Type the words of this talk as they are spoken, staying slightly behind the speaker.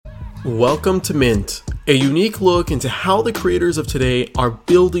Welcome to Mint, a unique look into how the creators of today are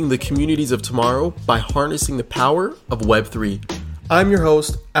building the communities of tomorrow by harnessing the power of Web3. I'm your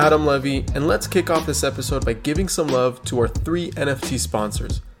host, Adam Levy, and let's kick off this episode by giving some love to our three NFT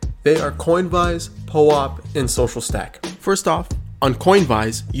sponsors. They are Coinvise, POAP, and Social Stack. First off, on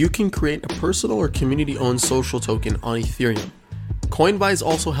Coinvise, you can create a personal or community-owned social token on Ethereum. Coinvise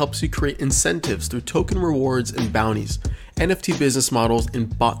also helps you create incentives through token rewards and bounties, NFT business models,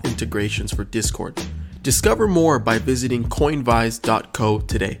 and bot integrations for Discord. Discover more by visiting coinvise.co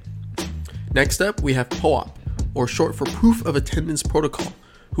today. Next up, we have POAP, or short for Proof of Attendance Protocol,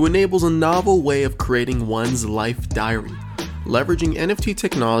 who enables a novel way of creating one's life diary. Leveraging NFT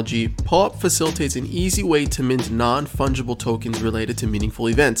technology, POAP facilitates an easy way to mint non-fungible tokens related to meaningful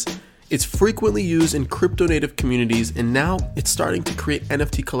events. It's frequently used in crypto-native communities, and now it's starting to create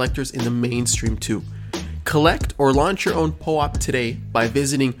NFT collectors in the mainstream too. Collect or launch your own POAP today by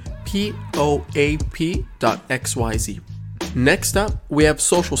visiting poap.xyz. Next up, we have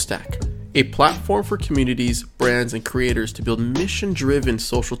Social Stack, a platform for communities, brands, and creators to build mission-driven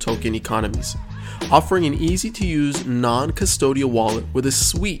social token economies. Offering an easy-to-use, non-custodial wallet with a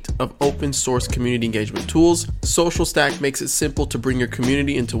suite of open-source community engagement tools, Social Stack makes it simple to bring your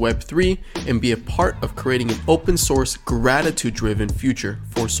community into Web3 and be a part of creating an open-source, gratitude-driven future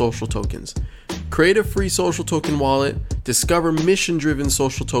for social tokens. Create a free social token wallet, discover mission-driven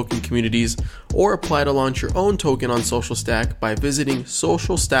social token communities, or apply to launch your own token on Social Stack by visiting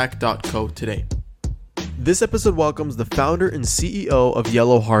socialstack.co today. This episode welcomes the founder and CEO of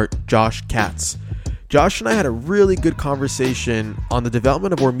Yellowheart, Josh Katz. Josh and I had a really good conversation on the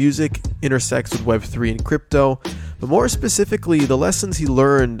development of where music intersects with Web3 and crypto, but more specifically, the lessons he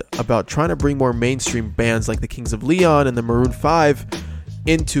learned about trying to bring more mainstream bands like the Kings of Leon and the Maroon 5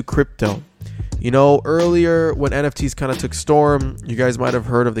 into crypto. You know, earlier when NFTs kind of took storm, you guys might have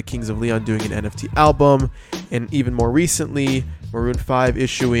heard of the Kings of Leon doing an NFT album, and even more recently, Maroon 5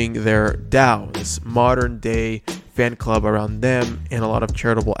 issuing their DAO, this modern day fan club around them, and a lot of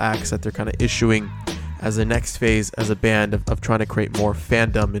charitable acts that they're kind of issuing as the next phase as a band of trying to create more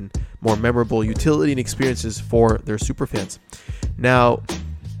fandom and more memorable utility and experiences for their superfans. Now,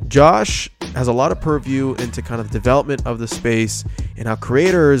 Josh has a lot of purview into kind of the development of the space and how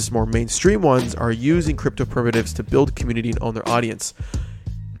creators, more mainstream ones, are using crypto primitives to build community and own their audience.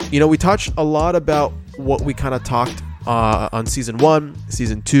 You know, we touched a lot about what we kind of talked on season 1,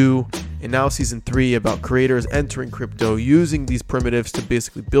 season 2, and now season 3 about creators entering crypto using these primitives to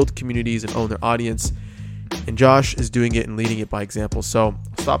basically build communities and own their audience. And Josh is doing it and leading it by example. So I'll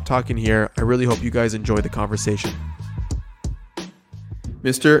stop talking here. I really hope you guys enjoy the conversation.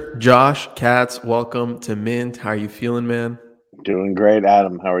 Mr. Josh Katz, welcome to Mint. How are you feeling, man? Doing great,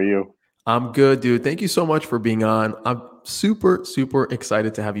 Adam. How are you? I'm good, dude. Thank you so much for being on. I'm super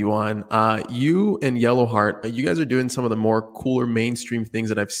excited to have you on. You and Yellowheart, you guys are doing some of the more cooler mainstream things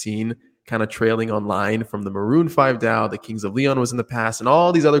that I've seen kind of trailing online, from the Maroon 5 DAO, the Kings of Leon was in the past, and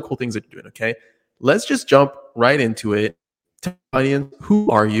all these other cool things that you're doing, okay? Let's just jump right into it. Tell the audience, who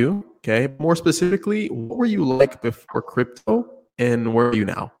are you, okay? More specifically, what were you like before crypto, and where are you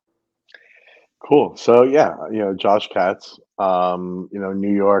now? Cool. So yeah, Josh Katz,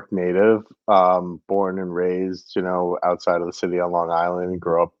 New York native, born and raised, outside of the city on Long Island,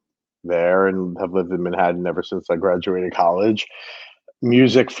 grew up there and have lived in Manhattan ever since I graduated college.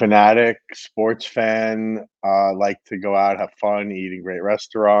 Music fanatic, sports fan, like to go out, have fun, eat in great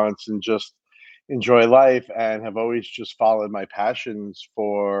restaurants, and just enjoy life, and have always just followed my passions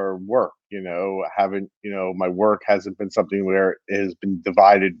for work. My work hasn't been something where it has been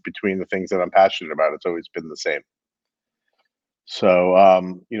divided between the things that I'm passionate about. It's always been the same. So,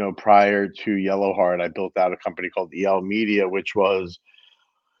 prior to Yellowheart, I built out a company called EL Media, which was,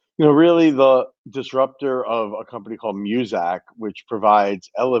 really the disruptor of a company called Muzak, which provides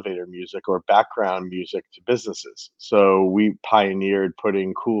elevator music or background music to businesses. So we pioneered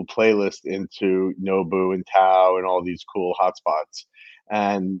putting cool playlists into Nobu and Tao and all these cool hotspots.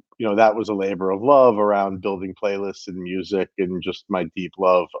 And, that was a labor of love around building playlists and music, and just my deep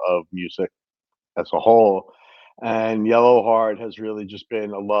love of music as a whole. And Yellowheart has really just been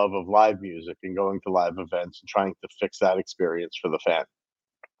a love of live music and going to live events and trying to fix that experience for the fan.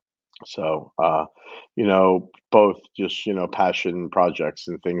 So, both just, passion projects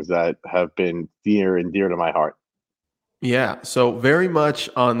and things that have been near and dear to my heart. Yeah, so very much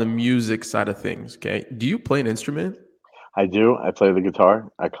on the music side of things, okay? Do you play an instrument? I do. I play the guitar.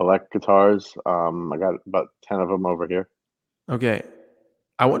 I collect guitars. I got about 10 of them over here. Okay.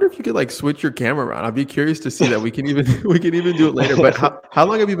 I wonder if you could switch your camera around. I'd be curious to see that. We can even do it later. But how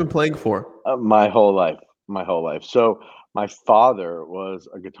long have you been playing for? My whole life. So My father was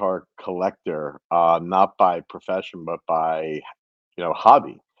a guitar collector, not by profession, but by,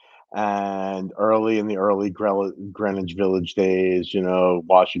 hobby. And early in the early Greenwich Village days,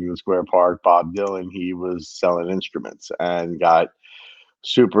 Washington Square Park, Bob Dylan, he was selling instruments and got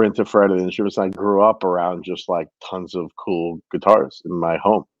super into fretted instruments. I grew up around just like tons of cool guitars in my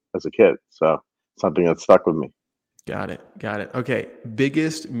home as a kid. So something that stuck with me. Got it. Got it. Okay.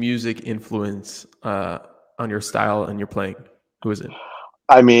 Biggest music influence on your style and your playing. Who is it?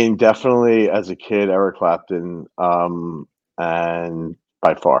 I mean, definitely as a kid, Eric Clapton, and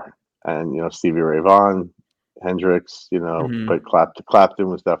by far, and Stevie Ray Vaughan, Hendrix, but Clapton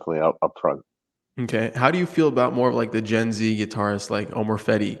was definitely up front. Okay. How do you feel about more of like the Gen Z guitarists like Omar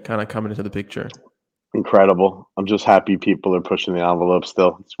Fetty kind of coming into the picture? Incredible. I'm just happy people are pushing the envelope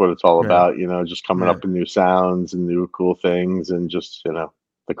still. It's what it's all Yeah. about, just coming Yeah. up with new sounds and new cool things and just,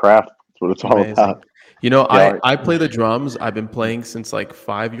 the craft. That's what it's all Amazing. about. Yeah. I play the drums. I've been playing since like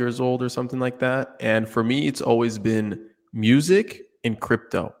 5 years old or something like that. And for me, it's always been music and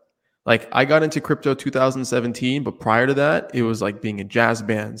crypto. Like I got into crypto 2017, but prior to that, it was like being in jazz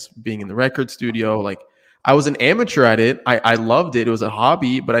bands, being in the record studio. Like I was an amateur at it. I loved it. It was a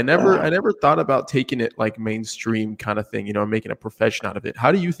hobby, but I never thought about taking it like mainstream kind of thing, making a profession out of it.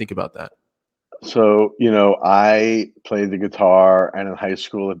 How do you think about that? So, I played the guitar, and in high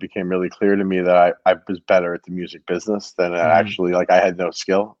school, it became really clear to me that I was better at the music business than Mhm. actually, like, I had no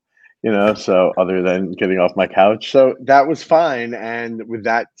skill, so other than getting off my couch. So that was fine. And with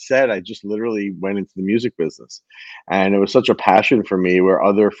that said, I just literally went into the music business. And it was such a passion for me where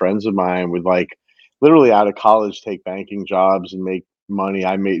other friends of mine would, like, literally out of college take banking jobs and make money.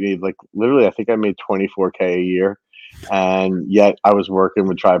 I made like literally, I think I made 24K a year, and yet I was working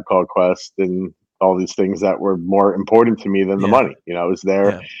with Tribe Called Quest and all these things that were more important to me than the Yeah. money. It was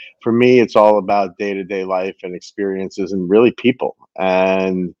there Yeah. for me. It's all about day to day life and experiences and really people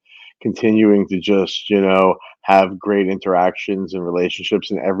and continuing to just have great interactions and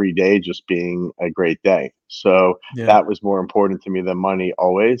relationships and every day just being a great day. So Yeah. that was more important to me than money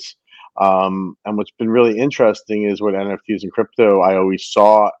always. And what's been really interesting is what NFTs and crypto I always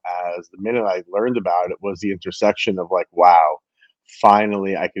saw as the minute I learned about it was the intersection of like, wow,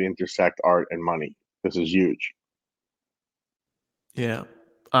 finally I can intersect art and money. This is huge. Yeah,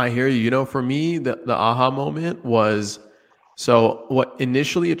 I hear you. For me, the aha moment was so what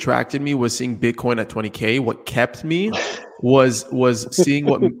initially attracted me was seeing Bitcoin at 20K. What kept me was seeing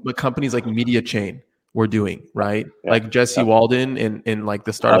what companies like Media Chain were doing, right? Yeah. Like Jesse Yeah. Walden and like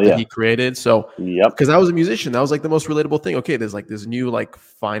the Hell startup that yeah. he created. So Yep. because I was a musician, that was like the most relatable thing. Okay, there's like this new like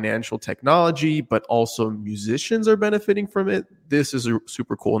financial technology, but also musicians are benefiting from it. This is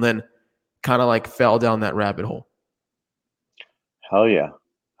super cool. And then kind of like fell down that rabbit hole. Hell yeah.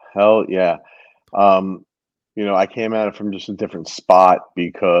 Hell yeah. Um, I came at it from just a different spot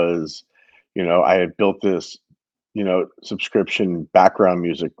because, I had built this, subscription background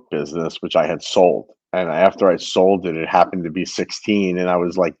music business, which I had sold. And after I sold it, it happened to be 16, and I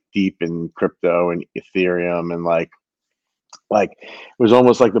was like deep in crypto and Ethereum, and like it was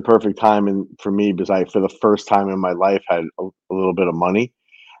almost like the perfect time and for me because I, for the first time in my life, had a little bit of money,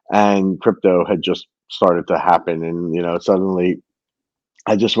 and crypto had just started to happen, and suddenly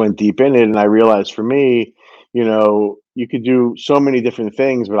I just went deep in it, and I realized for me, you could do so many different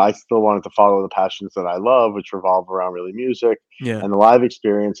things, but I still wanted to follow the passions that I love, which revolve around really music Yeah. and the live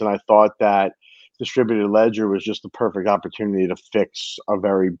experience. And I thought that distributed ledger was just the perfect opportunity to fix a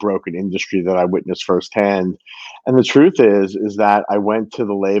very broken industry that I witnessed firsthand. And the truth is that I went to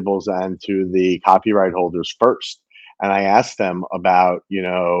the labels and to the copyright holders first, and I asked them about,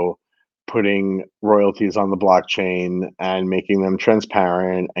 putting royalties on the blockchain and making them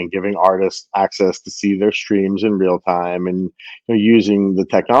transparent and giving artists access to see their streams in real time and using the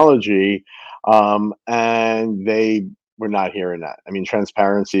technology. And they were not hearing that. I mean,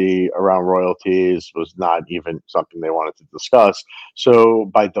 transparency around royalties was not even something they wanted to discuss. So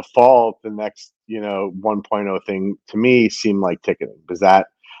by default, the next, 1.0 thing to me seemed like ticketing because that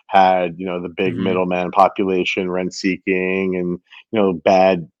had, the big Mhm. middleman population, rent seeking, and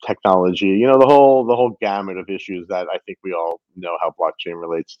bad technology, the whole gamut of issues that I think we all know how blockchain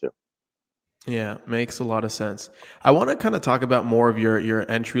relates to. Yeah, makes a lot of sense. I want to kind of talk about more of your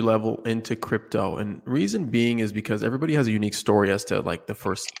entry level into crypto. And reason being is because everybody has a unique story as to like the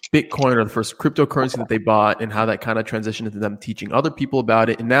first Bitcoin or the first cryptocurrency that they bought and how that kind of transitioned into them teaching other people about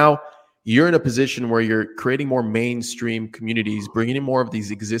it. And now you're in a position where you're creating more mainstream communities, bringing in more of these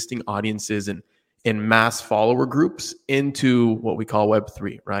existing audiences and in mass follower groups into what we call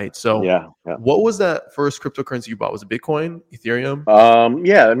Web3, right? So Yeah, yeah. what was that first cryptocurrency you bought? Was it Bitcoin, Ethereum?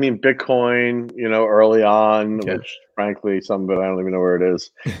 Yeah, I mean, Bitcoin, early on, Okay. which frankly, some of it I don't even know where it is,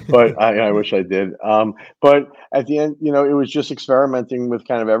 but I wish I did. But at the end, it was just experimenting with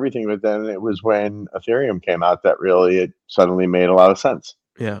kind of everything. But then it was when Ethereum came out that really it suddenly made a lot of sense.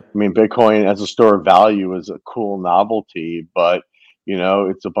 Yeah. I mean, Bitcoin as a store of value is a cool novelty, but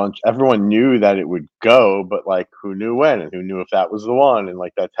it's a bunch. Everyone knew that it would go, but like, who knew when and who knew if that was the one? And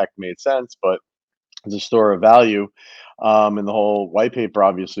like that tech made sense, but as a store of value. And the whole white paper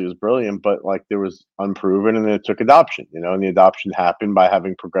obviously was brilliant, but like there was unproven, and then it took adoption, and the adoption happened by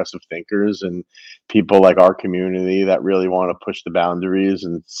having progressive thinkers and people like our community that really want to push the boundaries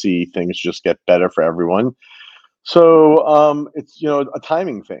and see things just get better for everyone. So it's a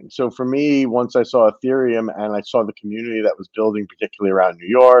timing thing. So for me, once I saw Ethereum and I saw the community that was building, particularly around New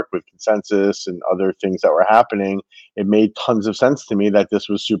York with consensus and other things that were happening, it made tons of sense to me that this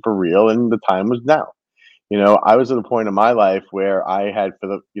was super real and the time was now. I was at a point in my life where I had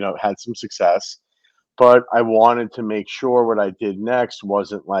had some success, but I wanted to make sure what I did next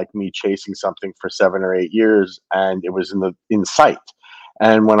wasn't like me chasing something for 7 or 8 years and it was in sight.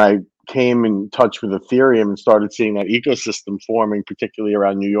 And when I came in touch with Ethereum and started seeing that ecosystem forming, particularly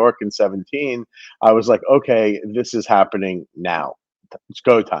around New York in 17, I was like, okay, this is happening now. It's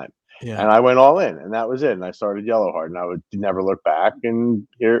go time. Yeah. And I went all in, and that was it. And I started Yellow Heart, and I would never look back. And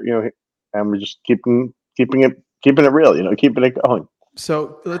here, and we're just keeping it real, keeping it going.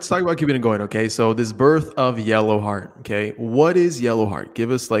 So let's talk about keeping it going. Okay. So this birth of Yellow Heart. Okay. What is Yellow Heart?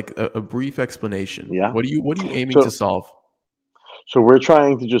 Give us like a brief explanation. Yeah. What are you aiming to So solve? so we're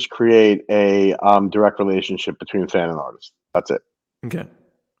trying to just create a direct relationship between fan and artist. That's it. Okay.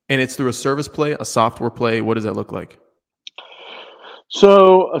 And it's through a service play, a software play. What does that look like?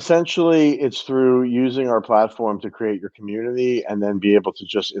 So essentially, it's through using our platform to create your community and then be able to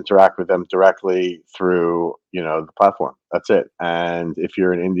just interact with them directly through, the platform. That's it. And if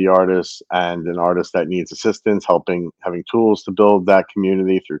you're an indie artist and an artist that needs assistance, having tools to build that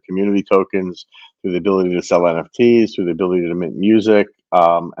community through community tokens, through the ability to sell NFTs, through the ability to mint music,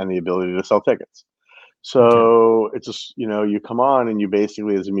 and the ability to sell tickets. Okay. So it's just, you come on and you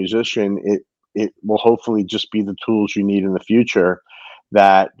basically, as a musician, it will hopefully just be the tools you need in the future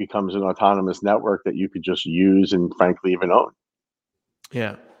that becomes an autonomous network that you could just use and frankly even own.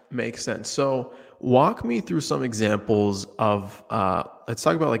 Yeah. Makes sense. So walk me through some examples of, let's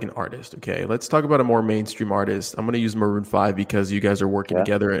talk about like an artist. Okay. Let's talk about a more mainstream artist. I'm going to use Maroon 5 because you guys are working Yeah.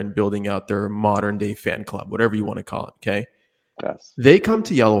 together and building out their modern day fan club, whatever you want to call it. Okay. Yes. They come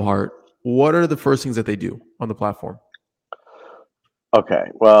to Yellow Heart. What are the first things that they do on the platform? Okay.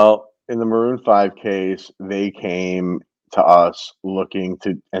 Well, in the Maroon 5 case, they came to us looking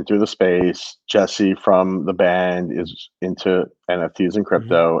to enter the space. Jesse from the band is into NFTs and Mhm.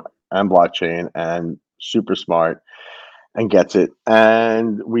 crypto and blockchain and super smart and gets it.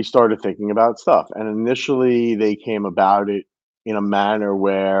 And we started thinking about stuff. And initially, they came about it in a manner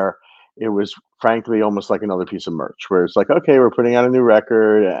where it was frankly almost like another piece of merch, where it's like, okay, we're putting out a new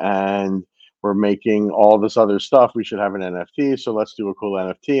record and we're making all this other stuff. We should have an NFT. So let's do a cool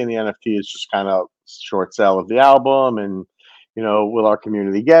NFT. And the NFT is just kind of short sale of the album. And, will our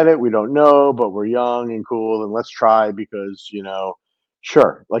community get it? We don't know, but we're young and cool. And let's try because,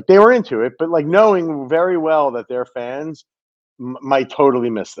 sure, like they were into it, but like knowing very well that their fans might totally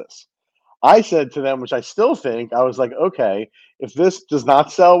miss this. I said to them, which I still think, I was like, okay, if this does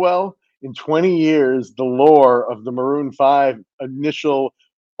not sell well, in 20 years, the lore of the Maroon 5 initial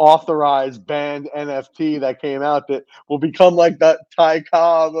authorized band NFT that came out that will become like that Ty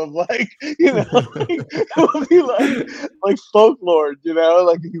Cobb of like, like, it will be like folklore,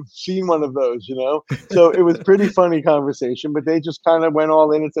 like you've seen one of those, So it was pretty funny conversation, but they just kind of went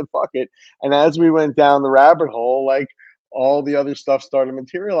all in and said, fuck it. And as we went down the rabbit hole, like all the other stuff started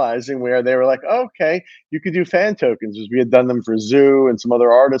materializing where they were like, oh, okay, you could do fan tokens, as we had done them for Zoo and some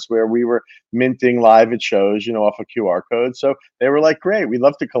other artists where we were minting live at shows, off a QR code. So they were like, great, we'd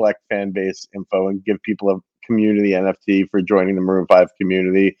love to collect fan base info and give people a community NFT for joining the Maroon 5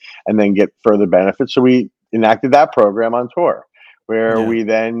 community and then get further benefits. So we enacted that program on tour where Yeah. we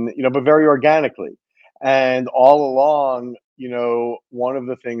then, but very organically. And all along, one of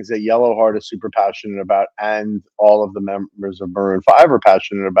the things that Yellow Heart is super passionate about and all of the members of Maroon 5 are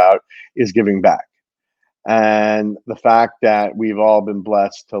passionate about is giving back. And the fact that we've all been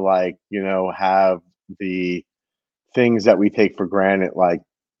blessed to have the things that we take for granted, like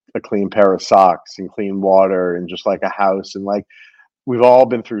a clean pair of socks and clean water and just like a house. And like, we've all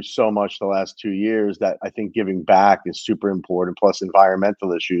been through so much the last 2 years that I think giving back is super important. Plus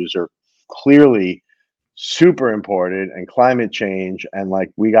environmental issues are clearly super important, and climate change, and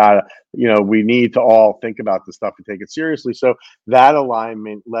like we gotta, we need to all think about this stuff and take it seriously. So that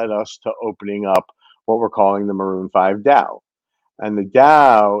alignment led us to opening up what we're calling the Maroon 5 DAO. And the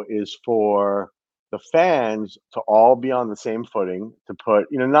DAO is for the fans to all be on the same footing, to put,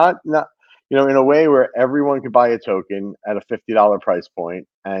 not in a way where everyone could buy a token at a $50 price point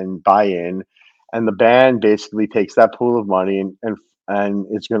and buy in, and the band basically takes that pool of money and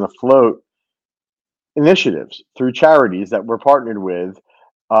it's going to float initiatives through charities that we're partnered with,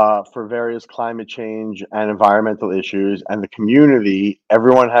 for various climate change and environmental issues, and the community,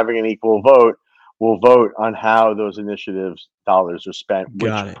 everyone having an equal vote, will vote on how those initiatives dollars are spent, which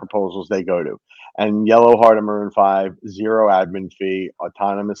Got it. proposals they go to. And Yellow Heart and Maroon 5, zero admin fee,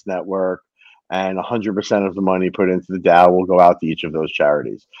 autonomous network, and 100% of the money put into the DAO will go out to each of those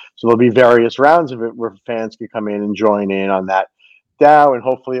charities. So there'll be various rounds of it where fans can come in and join in on that DAO, and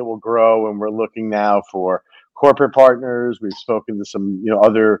hopefully it will grow. And we're looking now for corporate partners. We've spoken to some,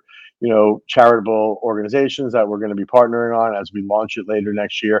 other, charitable organizations that we're going to be partnering on as we launch it later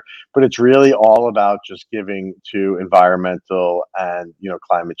next year. But it's really all about just giving to environmental and,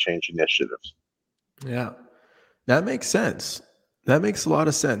 climate change initiatives. Yeah, that makes sense. That makes a lot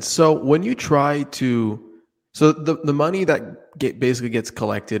of sense. So when you try to, so the money that basically gets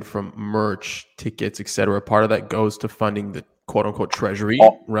collected from merch, tickets, etc., part of that goes to funding the quote unquote treasury,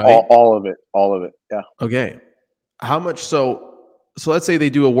 right? All of it. Yeah. Okay. How much? So let's say they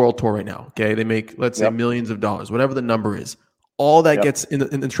do a world tour right now. Okay, they make, let's say, millions of dollars, whatever the number is. All that gets in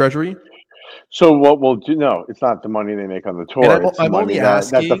the treasury. So what we'll do? No, it's not the money they make on the tour. And it's the I'm money only that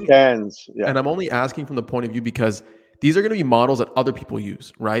the asking, fans. Yeah. and I'm only asking from the point of view because these are going to be models that other people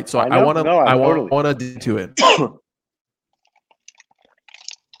use, right? So I want to dig into it.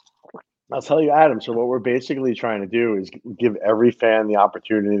 I'll tell you, Adam. So what we're basically trying to do is give every fan the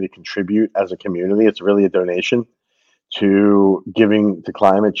opportunity to contribute as a community. It's really a donation to giving to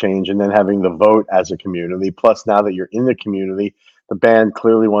climate change, and then having the vote as a community. Plus, now that you're in the community, the band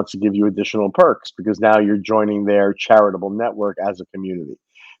clearly wants to give you additional perks because now you're joining their charitable network as a community.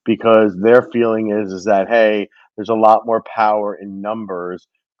 Because their feeling is that, hey, there's a lot more power in numbers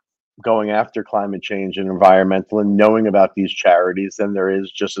going after climate change and environmental and knowing about these charities than there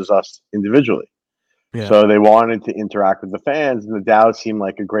is just as us individually. Yeah. So they wanted to interact with the fans, and the DAO seemed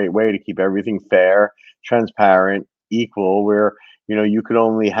like a great way to keep everything fair, transparent, equal, where you could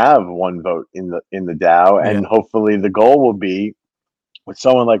only have one vote in the DAO. And hopefully the goal will be with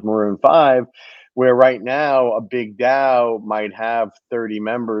someone like Maroon 5, where right now a big DAO might have 30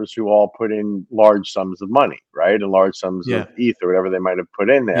 members who all put in large sums of money, right? And large sums of ETH or whatever they might have put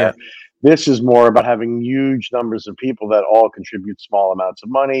in there. Yeah. This is more about having huge numbers of people that all contribute small amounts of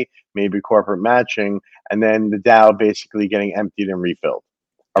money, maybe corporate matching, and then the DAO basically getting emptied and refilled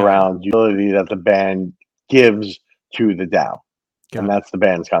around utility that the band gives to the DAO. And that's the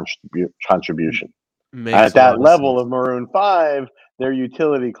band's contribution. At that level of Maroon 5, their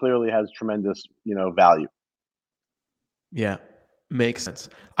utility clearly has tremendous, value. Yeah, makes sense.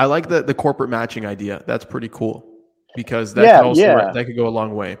 I like the corporate matching idea. That's pretty cool because that that could go a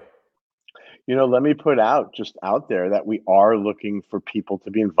long way. Let me put out there that we are looking for people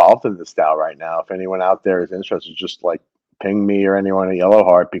to be involved in this DAO right now. If anyone out there is interested, just like ping me or anyone at Yellow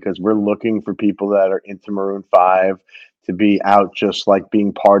Heart, because we're looking for people that are into Maroon 5 to be out, just like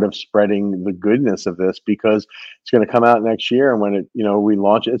being part of spreading the goodness of this, because it's going to come out next year. And when it, we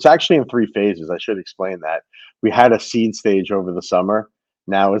launch it, it's actually in 3 phases. I should explain that. We had a seed stage over the summer.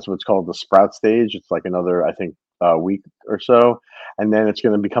 Now it's what's called the sprout stage. It's like another, I think, week or so. And then it's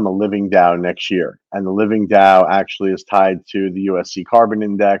going to become a living DAO next year. And the living DAO actually is tied to the USC carbon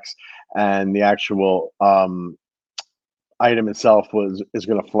index, and the actual item itself is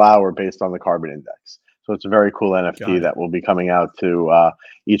going to flower based on the carbon index. So it's a very cool NFT that will be coming out to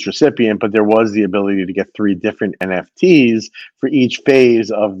each recipient. But there was the ability to get 3 different NFTs for each phase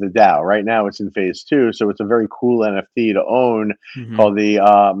of the DAO. Right now it's in phase 2. So it's a very cool NFT to own, called the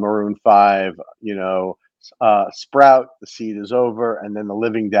Maroon 5, Sprout. The seed is over, and then the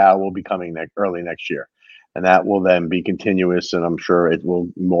living DAO will be coming early next year. And that will then be continuous, and I'm sure it will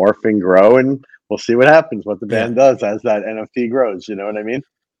morph and grow, and we'll see what happens, what the band does as that NFT grows. You know what I mean?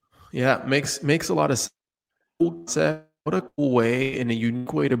 Yeah, makes a lot of sense. What a cool way and a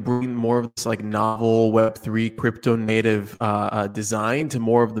unique way to bring more of this like novel Web3 crypto native design to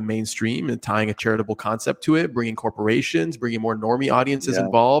more of the mainstream, and tying a charitable concept to it, bringing corporations, bringing more normie audiences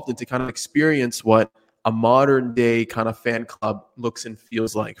involved, and to kind of experience what a modern day kind of fan club looks and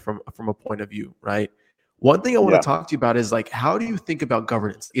feels like from a point of view, right? One thing I want to Yeah. talk to you about is like, how do you think about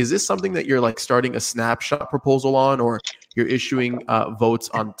governance? Is this something that you're like starting a snapshot proposal on, or you're issuing votes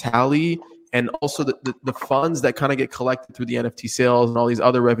on tally? And also the funds that kind of get collected through the NFT sales and all these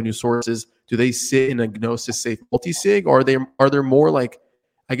other revenue sources, do they sit in a Gnosis safe multi-sig, or are there more like,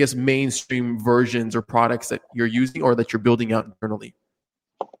 I guess, mainstream versions or products that you're using or that you're building out internally?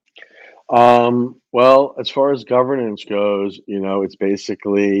 Well, as far as governance goes, it's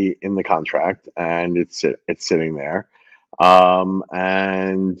basically in the contract and it's sitting there.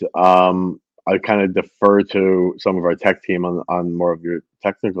 And I kind of defer to some of our tech team on more of your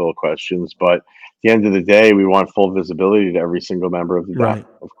technical questions, but at the end of the day, we want full visibility to every single member of the DAO, Right.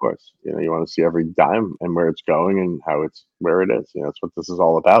 of course. You want to see every dime and where it's going and where it is. That's what this is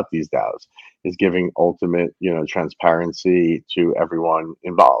all about, these DAOs, is giving ultimate, transparency to everyone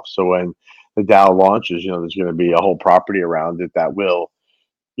involved. So when the DAO launches, there's going to be a whole property around it that will,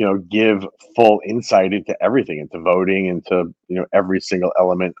 give full insight into everything, into voting, into, every single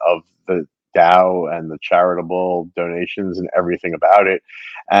element of the DAO and the charitable donations and everything about it.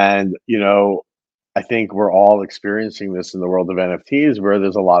 And, I think we're all experiencing this in the world of NFTs where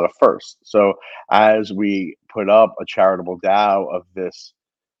there's a lot of firsts. So as we put up a charitable DAO of this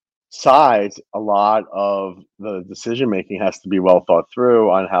size, a lot of the decision making has to be well thought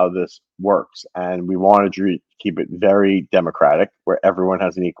through on how this works. And we want to keep it very democratic, where everyone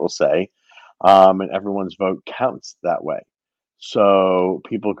has an equal say, and everyone's vote counts that way. So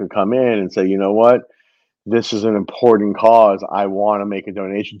people could come in and say, you know what, this is an important cause. I want to make a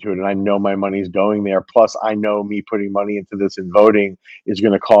donation to it, and I know my money's going there. Plus, I know me putting money into this and voting is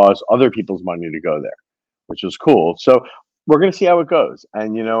going to cause other people's money to go there, which is cool. So we're going to see how it goes.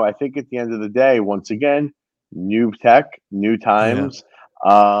 And I think at the end of the day, once again, new tech, new Yeah. times.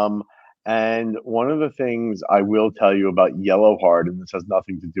 And one of the things I will tell you about Yellowheart, and this has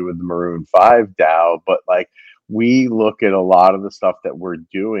nothing to do with the Maroon 5 DAO, but like we look at a lot of the stuff that we're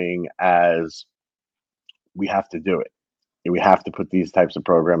doing as we have to do it. We have to put these types of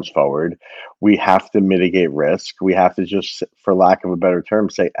programs forward. We have to mitigate risk. We have to just, for lack of a better term,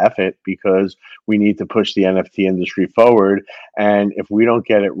 say F it, because we need to push the NFT industry forward. And if we don't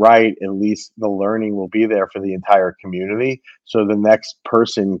get it right, at least the learning will be there for the entire community. So the next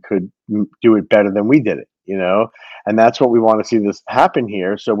person could do it better than we did it. And that's what we want to see this happen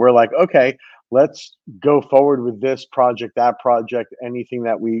here. So we're like, okay, let's go forward with this project, that project, anything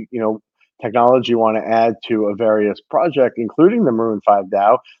that we, technology want to add to a various project, including the Maroon 5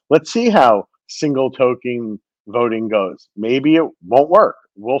 DAO. Let's see how single token voting goes. Maybe it won't work.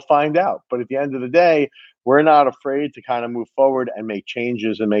 We'll find out. But at the end of the day, we're not afraid to kind of move forward and make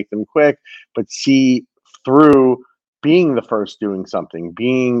changes and make them quick, but see through being the first doing something,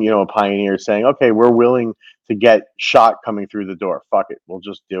 being, a pioneer, saying, okay, we're willing to get shot coming through the door. Fuck it. We'll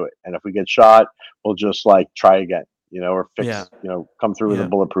just do it. And if we get shot, we'll just like try again, or Yeah. fix, come through with a Yeah.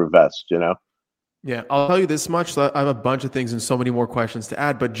 bulletproof vest. Yeah, I'll tell you this much. So I have a bunch of things and so many more questions to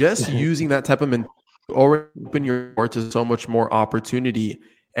add, but just using that type of mentality already open your door to so much more opportunity.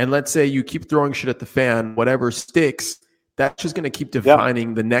 And let's say you keep throwing shit at the fan, whatever sticks, that's just going to keep Yeah,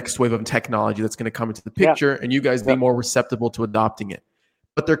 defining the next wave of technology that's going to come into the yeah, picture, and you guys yeah, being more receptible to adopting it.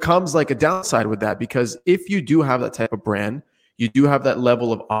 But there comes like a downside with that, because if you do have that type of brand, you do have that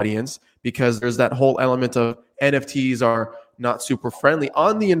level of audience, because there's that whole element of NFTs are not super friendly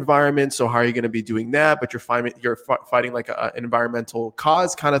on the environment. So how are you going to be doing that? But you're fighting like an environmental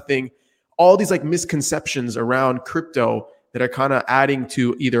cause kind of thing. All these like misconceptions around crypto that are kind of adding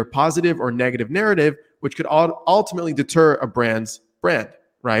to either positive or negative narrative, which could ultimately deter a brand's brand,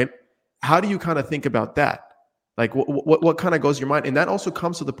 right? How do you kind of think about that? Like what kind of goes your mind? And that also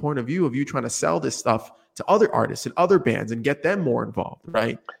comes to the point of view of you trying to sell this stuff to other artists and other bands and get them more involved,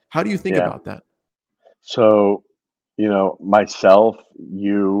 right? How do you think yeah. about that? So, myself,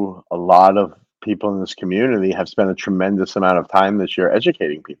 a lot of people in this community have spent a tremendous amount of time this year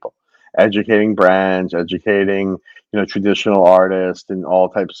educating people, educating brands, educating, traditional artists in all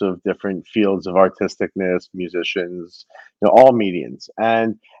types of different fields of artisticness, musicians, all medians.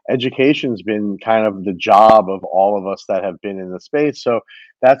 And education's been kind of the job of all of us that have been in the space. So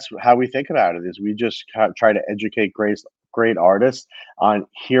that's how we think about it, is we just try to educate great artists on,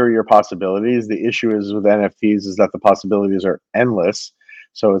 here are your possibilities. The issue is with NFTs is that the possibilities are endless.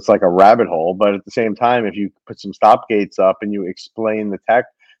 So it's like a rabbit hole. But at the same time, if you put some stop gates up and you explain the tech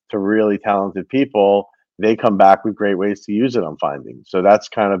to really talented people, they come back with great ways to use it, I'm finding. So that's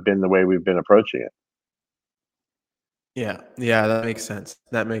kind of been the way we've been approaching it. Yeah, yeah, that makes sense.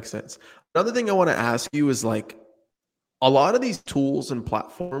 That makes sense. Another thing I want to ask you is like, a lot of these tools and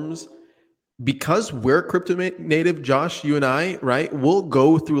platforms, because we're crypto native, Josh, you and I, right? We'll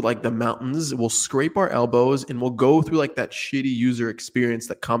go through like the mountains, we'll scrape our elbows, and we'll go through like that shitty user experience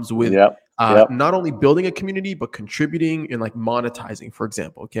that comes with Yep. Yep. not only building a community, but contributing and like monetizing, for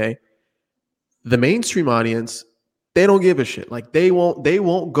example. Okay. The mainstream audience, they don't give a shit. Like they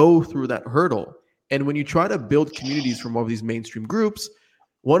won't go through that hurdle. And when you try to build communities from all of these mainstream groups,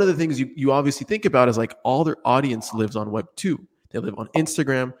 one of the things you obviously think about is like all their audience lives on Web 2. They live on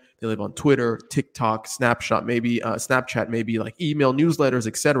Instagram, they live on Twitter, TikTok, Snapchat, maybe like email newsletters,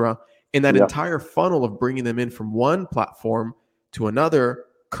 etc. And that Yep. entire funnel of bringing them in from one platform to another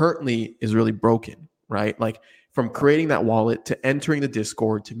currently is really broken, right? Like from creating that wallet to entering the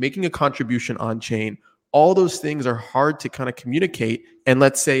Discord to making a contribution on chain, all those things are hard to kind of communicate. And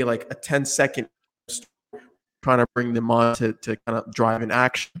let's say like a 10-second trying to bring them on to kind of drive an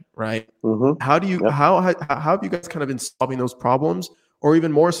action, right? Mm-hmm. How do you Yep. how have you guys kind of been solving those problems, or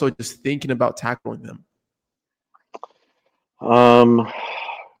even more so just thinking about tackling them?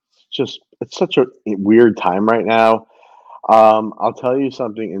 It's such a weird time right now. I'll tell you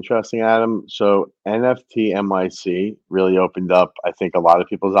something interesting, Adam. So NFT NYC really opened up, I think, a lot of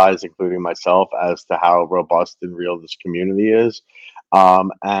people's eyes, including myself, as to how robust and real this community is.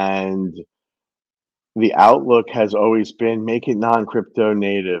 And the outlook has always been make it non-crypto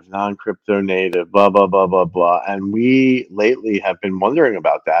native, blah, blah, blah, blah, blah. And we lately have been wondering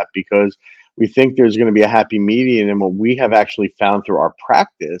about that because we think there's going to be a happy median. And what we have actually found through our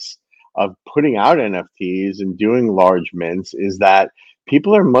practice of putting out NFTs and doing large mints is that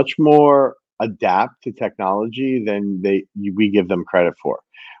people are much more adapt to technology than we give them credit for.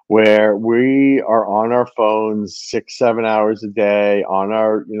 Where we are on our phones 6-7 hours a day on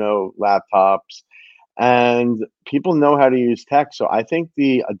our laptops, and people know how to use tech. So I think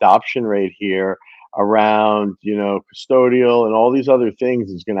the adoption rate here around custodial and all these other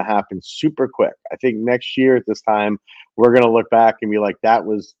things is going to happen super quick. I think next year at this time we're going to look back and be like, that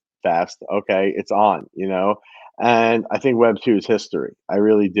was fast. Okay, it's on. And I think Web 2 is history. I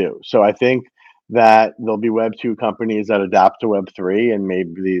really do. So I think that there'll be Web 2 companies that adapt to Web 3, and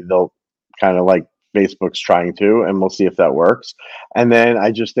maybe they'll kind of like Facebook's trying to, and we'll see if that works. And then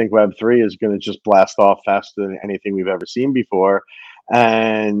I just think Web 3 is going to just blast off faster than anything we've ever seen before.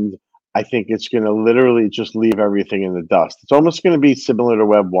 And I think it's going to literally just leave everything in the dust. It's almost going to be similar to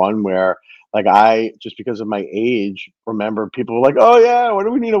Web 1, where like I, just because of my age, remember people were like, oh yeah, what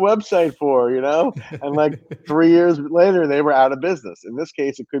do we need a website for, And like 3 years later, they were out of business. In this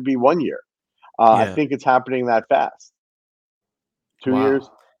case, it could be 1 year. I think it's happening that fast. 2 years.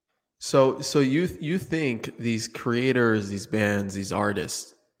 So you think these creators, these bands, these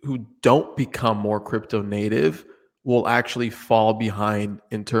artists who don't become more crypto native will actually fall behind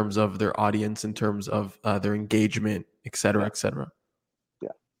in terms of their audience, in terms of their engagement, et cetera, et cetera? Yeah.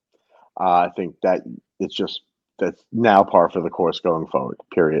 I think that that's now par for the course going forward,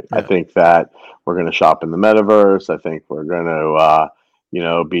 period. Yeah. I think that we're going to shop in the metaverse. I think we're going to,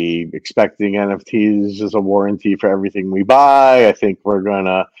 be expecting NFTs as a warranty for everything we buy. I think we're going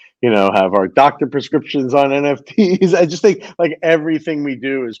to, have our doctor prescriptions on NFTs. I just think like everything we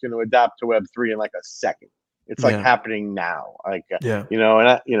do is going to adapt to Web3 in like a second. It's like happening now, like,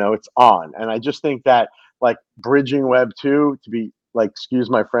 it's on. And I just think that like bridging Web2 to be like, excuse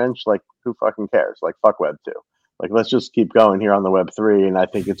my French, like who fucking cares? Like fuck Web2. Like, let's just keep going here on the Web3. And I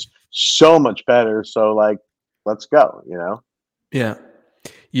think it's so much better. So like, let's go, Yeah.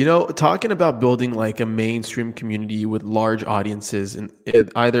 Talking about building like a mainstream community with large audiences, and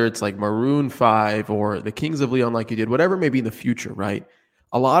either it's like Maroon 5 or the Kings of Leon, like you did, whatever it may be in the future, right?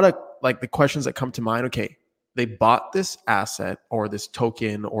 A lot of like the questions that come to mind, okay, they bought this asset or this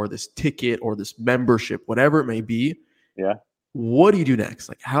token or this ticket or this membership, whatever it may be. Yeah. What do you do next?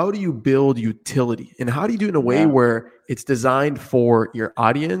 Like, how do you build utility? And how do you do it in a way where it's designed for your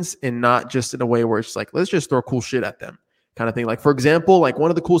audience and not just in a way where it's like, let's just throw cool shit at them kind of thing? Like, for example, like one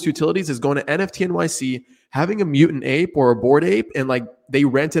of the coolest utilities is going to NFT NYC, having a mutant ape or a bored ape, and like they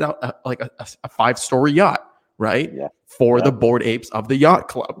rented out a 5-story yacht, right? Yeah. For the bored apes of the yacht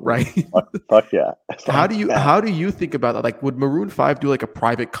club, right? Fuck yeah. How do you think about that? Like, would Maroon 5 do like a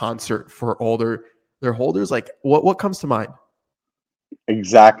private concert for all their holders? Like, what comes to mind?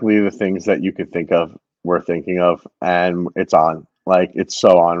 Exactly the things that you could think of, we're thinking of, and it's on. Like, it's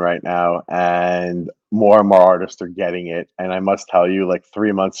so on right now, and more artists are getting it. And I must tell you, like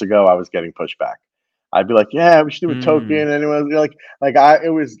 3 months ago, I was getting pushback. I'd be like, yeah, we should do a token. And it was it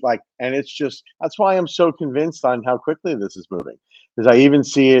was like, and it's just, that's why I'm so convinced on how quickly this is moving. Because I even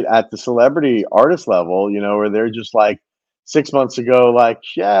see it at the celebrity artist level, where they're just like 6 months ago, like,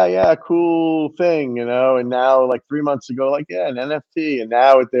 yeah, cool thing, and now like 3 months ago, like, yeah, an NFT, and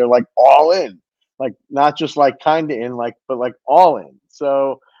now they're like all in, like not just like kind of in, like, but like all in.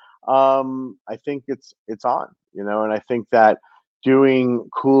 So I think it's on, and I think that doing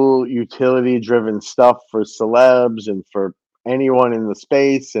cool utility driven stuff for celebs and for anyone in the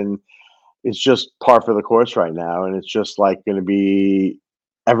space, and it's just par for the course right now, and it's just like going to be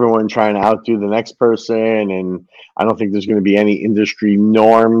everyone trying to outdo the next person, and I don't think there's going to be any industry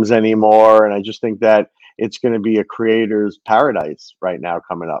norms anymore, and I just think that it's going to be a creator's paradise right now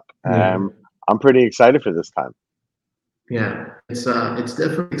coming up. I'm pretty excited for this time. Yeah, it's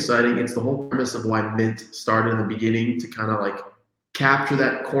definitely exciting. It's the whole premise of why Mint started in the beginning, to kind of like capture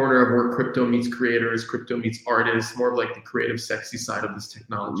that corner of where crypto meets creators, crypto meets artists, more of like the creative, sexy side of this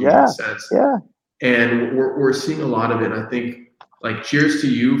technology in a sense. Yeah. And we're seeing a lot of it. I think, like, cheers to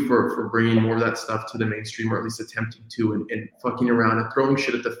you for bringing more of that stuff to the mainstream, or at least attempting to, and fucking around and throwing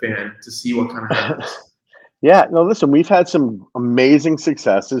shit at the fan to see what kind of happens. Yeah, no, listen, we've had some amazing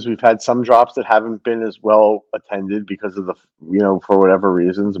successes. We've had some drops that haven't been as well attended because of for whatever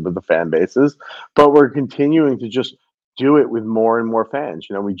reasons with the fan bases, but we're continuing to just do it with more and more fans.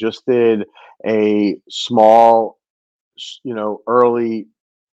 We just did a small, early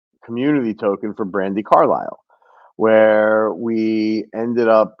community token for Brandy Carlisle, where we ended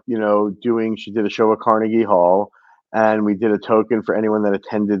up, she did a show at Carnegie Hall, and we did a token for anyone that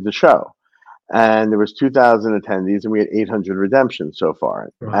attended the show. And there was 2,000 attendees, and we had 800 redemptions so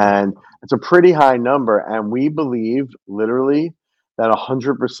far. Wow. And it's a pretty high number. And we believe literally that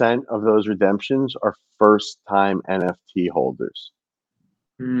 100% of those redemptions are first-time NFT holders.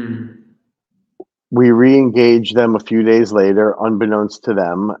 We re-engaged them a few days later, unbeknownst to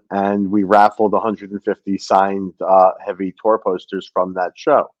them, and we raffled 150 signed heavy tour posters from that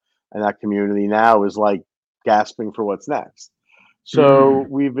show. And that community now is like gasping for what's next. So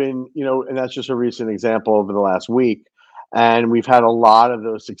we've been, and that's just a recent example over the last week. And we've had a lot of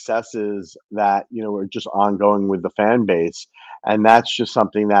those successes that, are just ongoing with the fan base. And that's just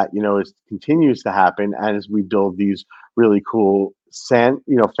something that, continues to happen as we build these really cool fan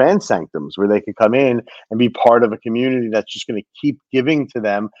sanctums where they can come in and be part of a community that's just going to keep giving to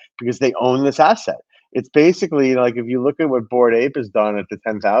them because they own this asset. It's basically like, if you look at what Bored Ape has done at the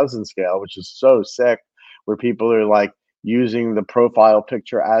 10,000 scale, which is so sick, where people are like using the profile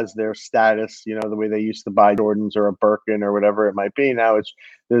picture as their status, the way they used to buy Jordans or a Birkin or whatever it might be. Now it's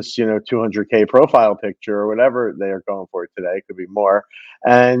this, 200K profile picture or whatever they are going for today. It could be more.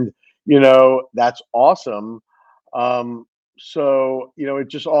 And, that's awesome. So, it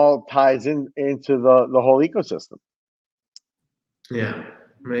just all ties into the whole ecosystem. Yeah,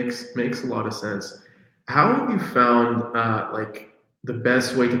 makes a lot of sense. How have you found like the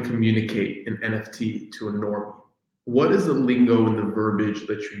best way to communicate an NFT to a normie? What is the lingo and the verbiage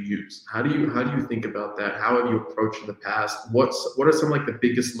that you use? How do you think about that? How have you approached in the past? What are some like the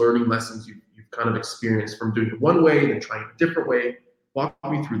biggest learning lessons you've kind of experienced from doing it one way and trying it a different way? Walk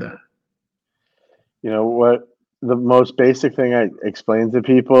me through that. What the most basic thing I explain to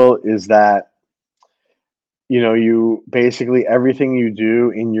people is that, you basically everything you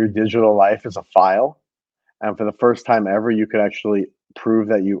do in your digital life is a file. And for the first time ever, you could actually prove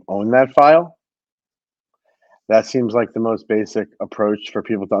that you own that file. That seems like the most basic approach for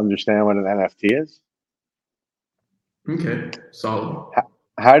people to understand what an NFT is. Okay, solid.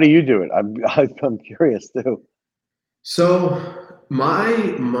 How do you do it? I'm curious too. So my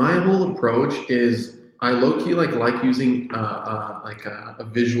whole approach is I low-key like using like a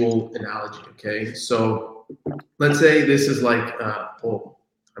visual analogy. Okay, so let's say this is like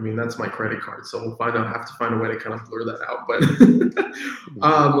that's my credit card, so we'll have to find a way to kind of blur that out. But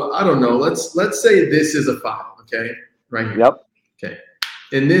I don't know. Let's say this is a file, okay, right here. Yep. Okay,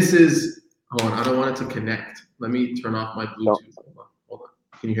 and this is. Hold on, I don't want it to connect. Let me turn off my Bluetooth. Hold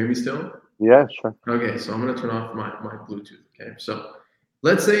on. Can you hear me still? Yeah, sure. Okay, so I'm gonna turn off my Bluetooth. Okay, so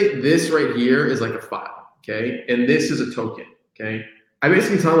let's say this right here is like a file. Okay, and this is a token. Okay. I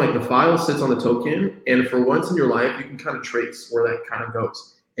basically tell them like the file sits on the token, and for once in your life, you can kind of trace where that kind of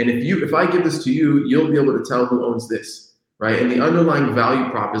goes. And if I give this to you, you'll be able to tell who owns this, right? And the underlying value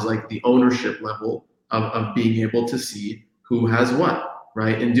prop is like the ownership level of being able to see who has what,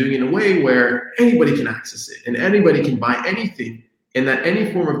 right? And doing it in a way where anybody can access it and anybody can buy anything, and that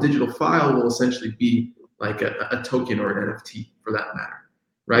any form of digital file will essentially be like a token or an NFT for that matter,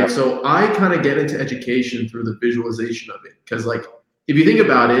 right? Yep. So I kind of get into education through the visualization of it, because like if you think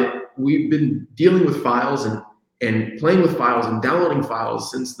about it, we've been dealing with files and playing with files and downloading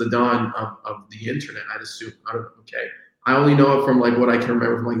files since the dawn of the internet, I'd assume. I don't know, okay? I only know it from like what I can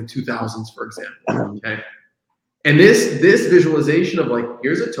remember from like the 2000s, for example, okay? And this visualization of like,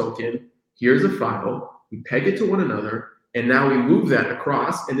 here's a token, here's a file, we peg it to one another, and now we move that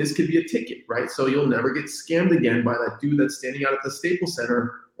across, and this could be a ticket, right? So you'll never get scammed again by that dude that's standing out at the Staples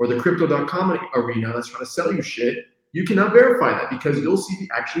Center or the crypto.com arena that's trying to sell you shit. You cannot verify that because you'll see he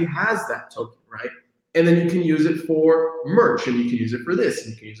actually has that token, right? And then you can use it for merch, and you can use it for this,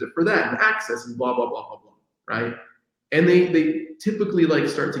 and you can use it for that, and access, and blah, blah, blah, blah, blah, right? And they typically like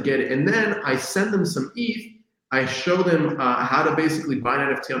start to get it. And then I send them some ETH. I show them how to basically buy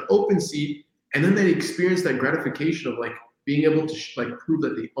an NFT on OpenSea, and then they experience that gratification of like being able to like prove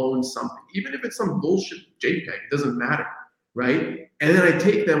that they own something, even if it's some bullshit JPEG, it doesn't matter, right? And then I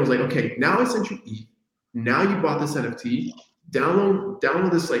take them, I was like, okay, now I sent you ETH, now you bought this NFT,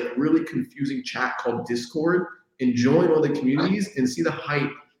 download this like really confusing chat called Discord, and join all the communities and see the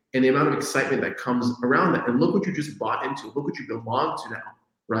hype and the amount of excitement that comes around that. And look what you just bought into, look what you belong to now,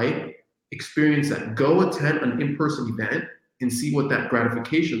 right? Experience that. Go attend an in-person event and see what that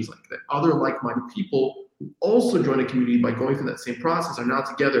gratification is like. That other like-minded people who also join a community by going through that same process are now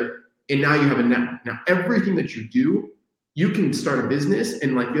together, and now you have a network. Now everything that you do, you can start a business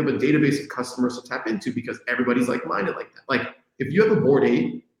and like you have a database of customers to tap into because everybody's like-minded like that. Like if you have a Bored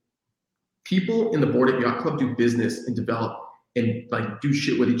Ape, people in the Bored Ape Yacht Club do business and develop and like do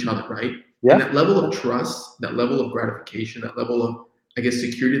shit with each other, right? Yeah. And that level of trust, that level of gratification, that level of, I guess,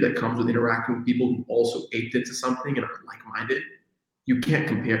 security that comes with interacting with people who also aped into something and are like-minded, you can't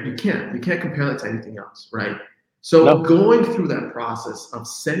compare. You can't compare that to anything else, right? So going through that process of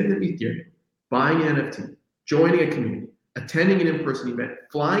sending them Ethereum, buying an NFT, joining a community, attending an in-person event,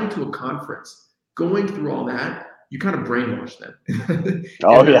 flying to a conference, going through all that, you kind of brainwash them.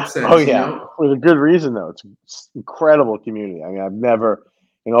 Oh yeah. Sense, oh yeah. You know? For a good reason though. It's an incredible community. I mean, I've never,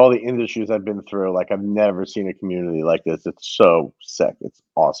 in all the industries I've been through, like I've never seen a community like this. It's so sick. It's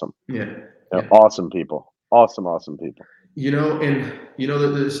awesome. Yeah. Awesome people. Awesome people. You know, and you know,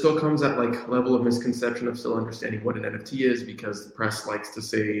 there still comes that like level of misconception of still understanding what an NFT is because the press likes to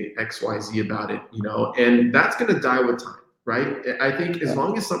say X, Y, Z about it, you know, and that's going to die with time, right? I think as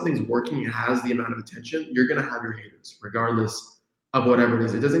long as something's working, it has the amount of attention, you're going to have your haters, regardless of whatever it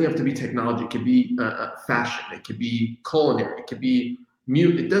is. It doesn't have to be technology. It could be fashion. It could be culinary. It could be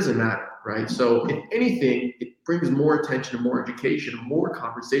mute. It doesn't matter, right? So if anything, it brings more attention, more education, more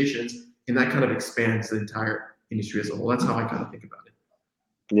conversations, and that kind of expands the entire industry as a whole. That's how I kind of think about it.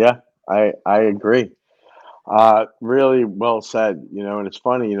 Yeah, I agree. Really well said, you know, and it's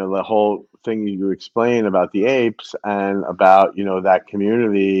funny, you know, the whole thing you explain about the apes and about, you know, that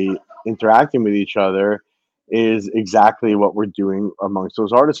community interacting with each other is exactly what we're doing amongst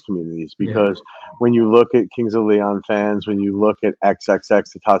those artist communities. Because when you look at Kings of Leon fans, when you look at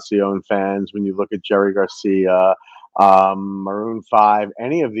XXXTentacion fans, when you look at Jerry Garcia, Maroon 5,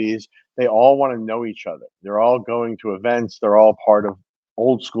 any of these, they all want to know each other. They're all going to events. They're all part of,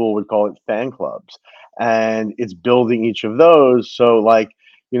 old school would call it, fan clubs. And it's building each of those. So like,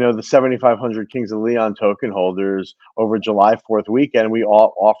 you know, the 7,500 Kings of Leon token holders over July 4th weekend, we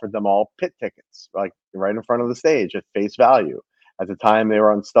all offered them all pit tickets, like right in front of the stage at face value. At the time, they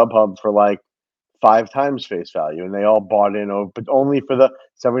were on StubHub for like 5 times face value, and they all bought in, but only for the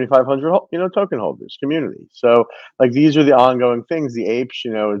 7,500, you know, token holders community. So like these are the ongoing things. The apes,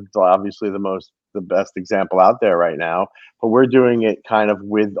 you know, is obviously the best example out there right now, but we're doing it kind of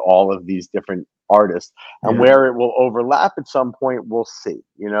with all of these different artists, and where it will overlap at some point, we'll see.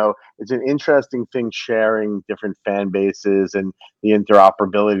 You know, it's an interesting thing sharing different fan bases and the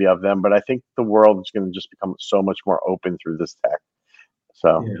interoperability of them, but I think the world is going to just become so much more open through this tech.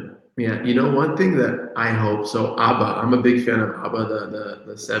 So yeah. You know, one thing that I hope, so ABBA, I'm a big fan of ABBA,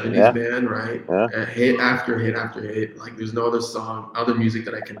 the 70s band, right? Hit after hit after hit. Like there's no other song, other music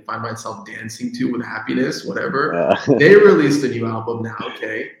that I can find myself dancing to with happiness, whatever. They released a new album now,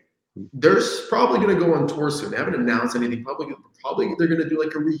 okay? They're probably going to go on tour soon. They haven't announced anything publicly. Probably they're going to do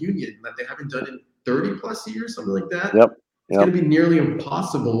like a reunion that they haven't done in 30 plus years, something like that. It's going to be nearly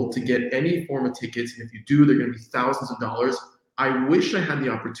impossible to get any form of tickets. And if you do, they're going to be thousands of dollars. I wish I had the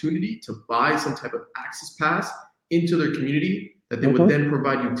opportunity to buy some type of access pass into their community that they would then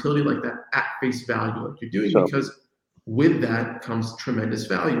provide utility like that at face value, like you're doing, because with that comes tremendous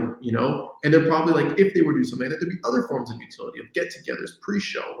value, you know? And they're probably like, if they were to do something, that there'd be other forms of utility of get-togethers,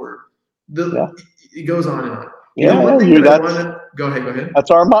 pre-show, where it goes on and on. You know, one thing that I want to go ahead. That's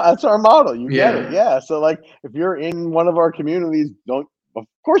our model. You get it. Yeah. So like, if you're in one of our communities, of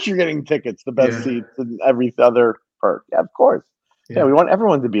course you're getting tickets, the best seats, and every other perk. Yeah, of course. Yeah, we want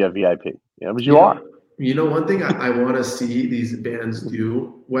everyone to be a VIP. You know, but you are. You know, one thing I want to see these bands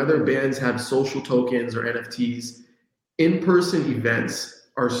do, whether bands have social tokens or NFTs, in-person events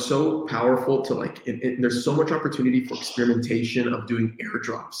are so powerful to like, there's so much opportunity for experimentation of doing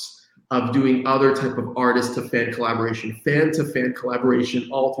airdrops, of doing other type of artist to fan collaboration, fan to fan collaboration,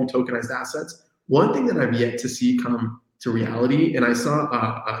 all through tokenized assets. One thing that I've yet to see come to reality, and I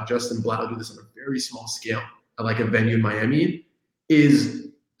saw Justin Blau do this on a very small scale at like a venue in Miami, is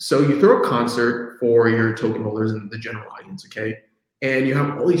so you throw a concert for your token holders and the general audience, okay? And you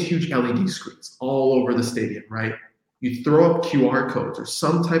have all these huge LED screens all over the stadium, right? You throw up QR codes or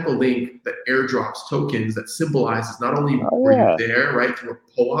some type of link that airdrops tokens that symbolizes not only were you there, right, through a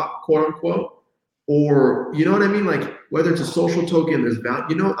pull-up, quote unquote, or you know what I mean? Like whether it's a social token, there's value.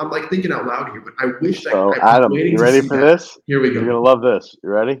 You know, I'm like thinking out loud here, but I wish that. So I'm Adam, waiting you to ready see for that. this? Here we go. You're gonna love this. You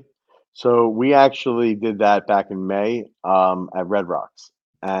ready? So we actually did that back in May at Red Rocks,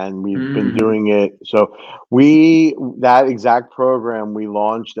 and we've been doing it. So that exact program we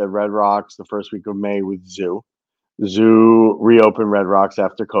launched at Red Rocks the first week of May with Zoo. Zoo reopened Red Rocks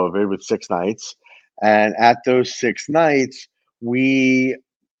after COVID with 6 nights, and at those 6 nights we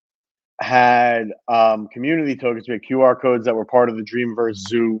had community tokens. We had QR codes that were part of the Dreamverse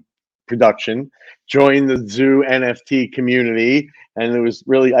Zoo production. Joined the Zoo NFT community, and it was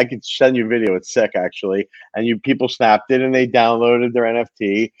really, I could send you a video. It's sick actually. And people snapped it and they downloaded their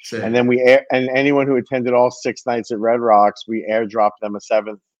NFT. Sick. And then and anyone who attended all 6 nights at Red Rocks, we airdropped them a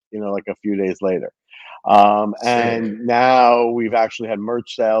 7th, like a few days later. And now we've actually had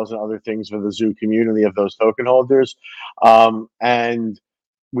merch sales and other things for the Zoo community of those token holders. And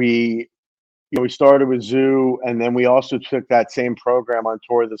we started with Zoo, and then we also took that same program on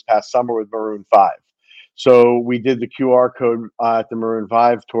tour this past summer with Maroon 5. So we did the QR code at the Maroon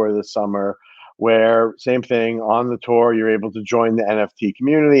 5 tour this summer, where same thing on the tour, you're able to join the NFT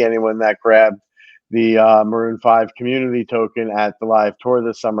community. Anyone that grabbed the Maroon 5 community token at the live tour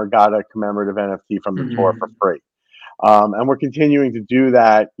this summer got a commemorative NFT from the tour for free. And we're continuing to do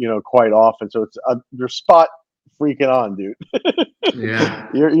that, quite often. So it's your spot freaking on, dude. Yeah,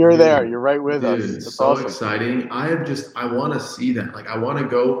 you're there. You're right with us. It's so awesome. Exciting. I want to see that. Like, I want to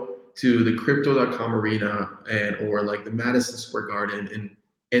go to the Crypto.com arena or like the Madison Square Garden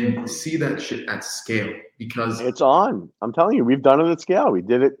and see that shit at scale, because it's on. I'm telling you, we've done it at scale. We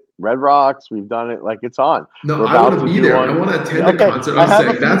did it Red Rocks. We've done it, like, it's on. No, I want to be there. I want to attend the concert. I'm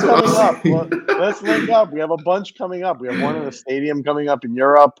saying that's what I'm saying. Well, let's link up. We have a bunch coming up. We have one in the stadium coming up in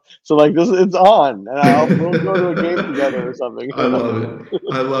Europe. So like it's on, and we'll go to a game together or something. I love it.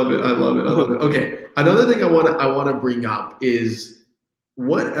 I love it. I love it. I love it. Okay, another thing I want to bring up is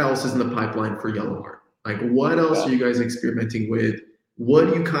what else is in the pipeline for Yellow Heart? Like, what else are you guys experimenting with? What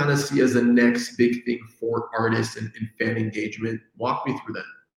do you kind of see as the next big thing for artists and fan engagement? Walk me through that.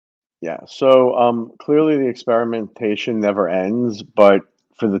 Yeah. So clearly the experimentation never ends, but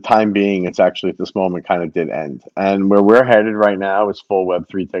for the time being, it's actually at this moment kind of did end. And where we're headed right now is full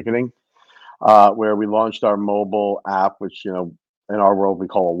Web3 ticketing, where we launched our mobile app, which, in our world we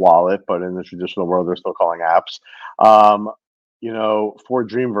call a wallet, but in the traditional world they're still calling apps. For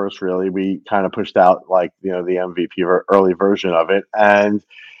Dreamverse, really, we kind of pushed out like, the MVP early version of it. And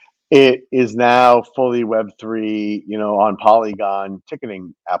it is now fully Web3, on Polygon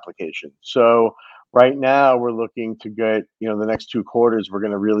ticketing application. So right now we're looking to get, the next 2 quarters, we're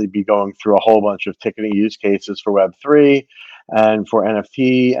going to really be going through a whole bunch of ticketing use cases for Web3 and for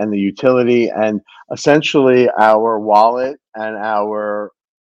NFT and the utility. And essentially our wallet and our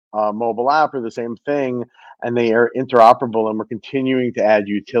mobile app are the same thing, and they are interoperable, and we're continuing to add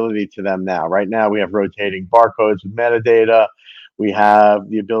utility to them now. Right now we have rotating barcodes with metadata. We have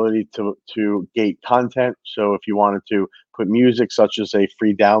the ability to gate content. So if you wanted to put music, such as a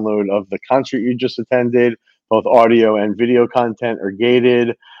free download of the concert you just attended, both audio and video content are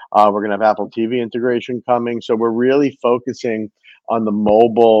gated. We're going to have Apple TV integration coming. So we're really focusing on the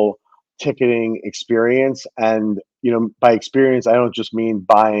mobile ticketing experience. And, by experience, I don't just mean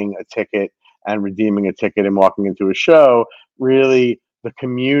buying a ticket and redeeming a ticket and walking into a show. Really, the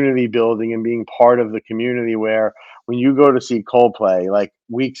community building and being part of the community, where when you go to see Coldplay, like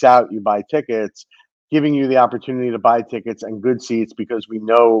weeks out, you buy tickets, giving you the opportunity to buy tickets and good seats because we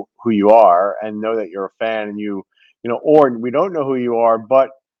know who you are and know that you're a fan, and or we don't know who you are,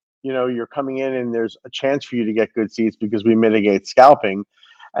 but you're coming in and there's a chance for you to get good seats because we mitigate scalping.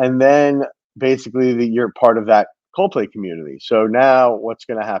 And then basically you're part of that Coldplay community. So now what's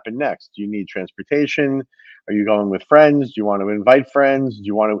going to happen next? Do you need transportation? Are you going with friends? Do you want to invite friends? Do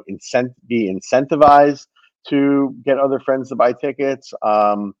you want to be incentivized to get other friends to buy tickets?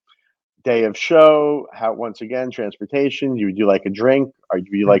 Day of show, once again, transportation. Do you like a drink? Or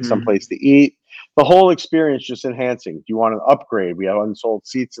do you like someplace to eat? The whole experience just enhancing. Do you want an upgrade? We have unsold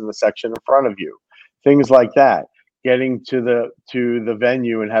seats in the section in front of you. Things like that. getting to the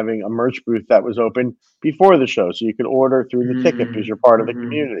venue and having a merch booth that was open before the show, so you could order through the ticket because you're part of the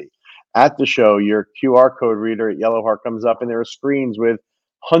community. At the show, your QR code reader at Yellowheart comes up, and there are screens with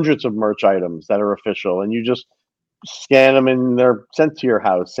hundreds of merch items that are official, and you just scan them and they're sent to your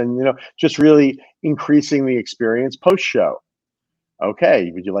house. And just really increasing the experience post show.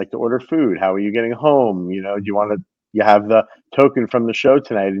 Okay, would you like to order food? How are you getting home? Do you want to? You have the token from the show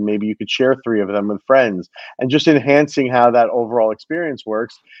tonight, and maybe you could share 3 of them with friends, and just enhancing how that overall experience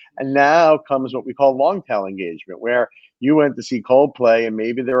works. And now comes what we call long tail engagement, where you went to see Coldplay, and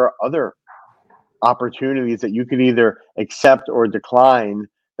maybe there are other opportunities that you could either accept or decline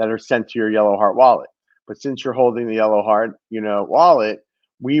that are sent to your Yellow Heart wallet. But since you're holding the Yellow Heart, wallet,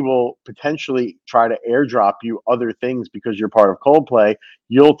 we will potentially try to airdrop you other things because you're part of Coldplay.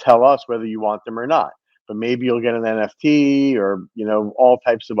 You'll tell us whether you want them or not. But maybe you'll get an NFT or, all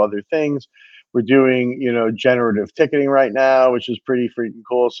types of other things. We're doing, generative ticketing right now, which is pretty freaking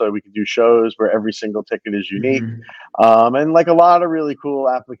cool. So we can do shows where every single ticket is unique. And like a lot of really cool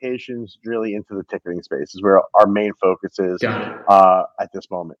applications really into the ticketing space is where our main focus is at this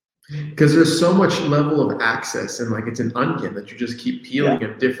moment. Because there's so much level of access, and like it's an onion that you just keep peeling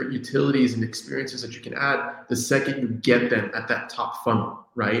of different utilities and experiences that you can add the second you get them at that top funnel,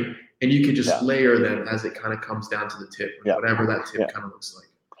 right? And you can just layer them as it kind of comes down to the tip, whatever that tip kind of looks like.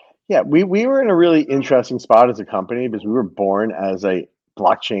 Yeah, we were in a really interesting spot as a company because we were born as a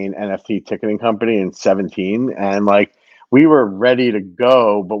blockchain NFT ticketing company in 2017, and like we were ready to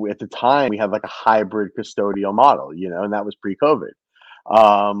go, but at the time we had like a hybrid custodial model, and that was pre-COVID.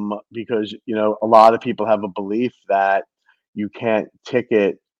 Because a lot of people have a belief that you can't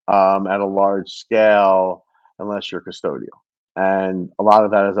ticket at a large scale unless you're custodial, and a lot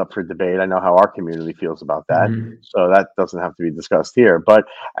of that is up for debate. I know how our community feels about that, so that doesn't have to be discussed here. But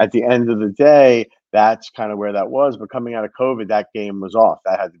at the end of the day, that's kind of where that was. But coming out of COVID, that game was off.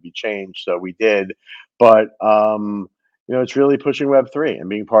 That had to be changed, so we did. But it's really pushing Web3 and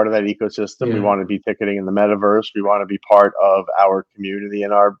being part of that ecosystem. We want to be ticketing in the metaverse. We want to be part of our community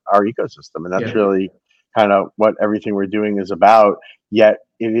and our ecosystem. And that's really kind of what everything we're doing is about. Yet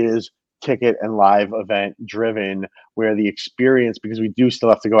it is ticket and live event driven, where the experience, because we do still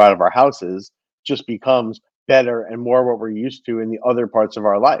have to go out of our houses, just becomes better and more what we're used to in the other parts of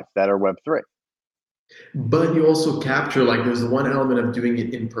our life that are Web3. But you also capture, like, there's one element of doing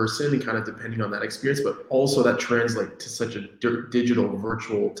it in person and kind of depending on that experience, but also that translates to such a digital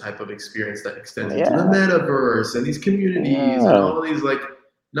virtual type of experience that extends into the metaverse and these communities and all these, like,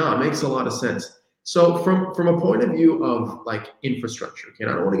 no, it makes a lot of sense. So from a point of view of like infrastructure, okay,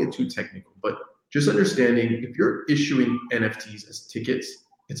 and I don't want to get too technical, but just understanding if you're issuing NFTs as tickets,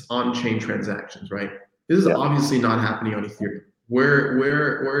 it's on-chain transactions, right? This is obviously not happening on Ethereum.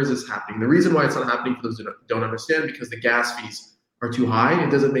 Where is this happening? The reason why it's not happening, for those who don't understand, because the gas fees are too high.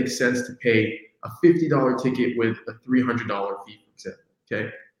 It doesn't make sense to pay a $50 ticket with a $300 fee, for example. Okay,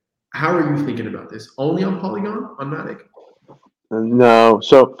 how are you thinking about this? Only on Polygon, on Matic? No.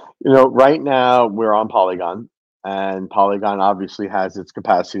 So right now we're on Polygon, and Polygon obviously has its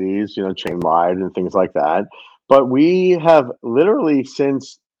capacities, chain wide and things like that. But we have literally,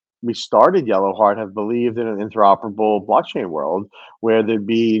 since we started Yellowheart, have believed in an interoperable blockchain world where there'd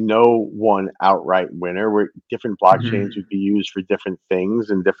be no one outright winner, where different blockchains would be used for different things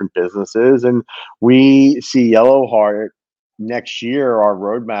and different businesses. And we see Yellowheart next year, our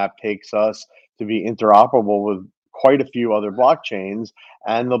roadmap takes us to be interoperable with quite a few other blockchains,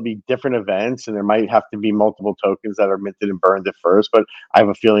 and there'll be different events, and there might have to be multiple tokens that are minted and burned at first, but I have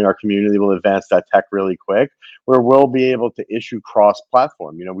a feeling our community will advance that tech really quick, where we'll be able to issue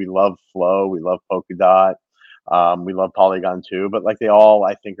cross-platform. We love Flow, we love Polkadot, we love Polygon too, but like they all,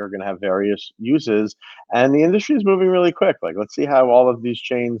 I think, are going to have various uses, and the industry is moving really quick. Like, let's see how all of these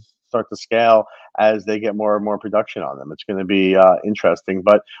chains start to scale as they get more and more production on them. It's going to be interesting,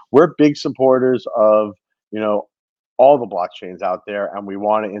 but we're big supporters of, all the blockchains out there, and we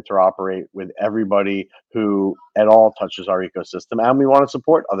want to interoperate with everybody who at all touches our ecosystem, and we want to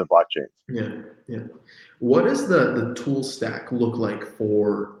support other blockchains. Yeah. What does the tool stack look like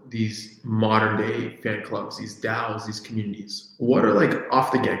for these modern day fan clubs, these DAOs, these communities? What are, like,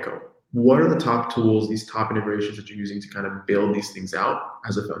 off the get-go? What are the top tools, these top integrations that you're using to kind of build these things out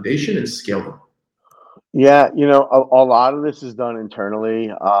as a foundation and scale them? Yeah, a lot of this is done internally.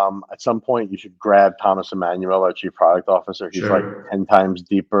 At some point, you should grab Thomas Emmanuel, our chief product officer. He's like 10 times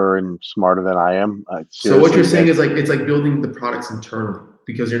deeper and smarter than I am. So what you're saying is, like, it's like building the products internally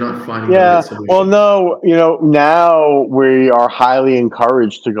because you're not finding the right solutions. Well, no, now we are highly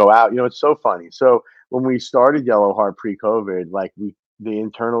encouraged to go out. It's so funny. So when we started Yellowheart pre-COVID, like we the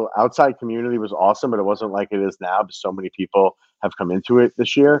internal outside community was awesome, but it wasn't like it is now because so many people have come into it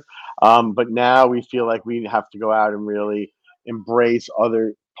this year. But now we feel like we have to go out and really embrace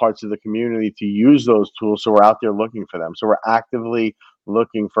other parts of the community to use those tools. So we're out there looking for them. So we're actively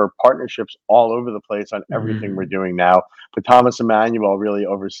looking for partnerships all over the place on everything we're doing now. But Thomas Emmanuel really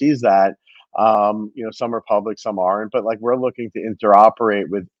oversees that. Some are public, some aren't, but like we're looking to interoperate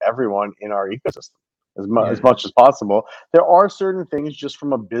with everyone in our ecosystem as much as possible. There are certain things just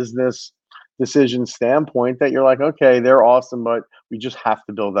from a business decision standpoint that you're like, okay, they're awesome, but we just have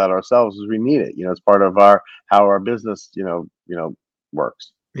to build that ourselves as we need it. It's part of how our business,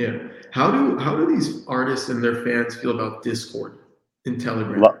 works. Yeah. How do these artists and their fans feel about Discord and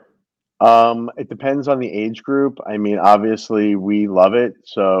Telegram? It depends on the age group. I mean, obviously we love it.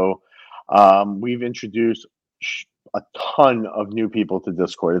 So we've introduced a ton of new people to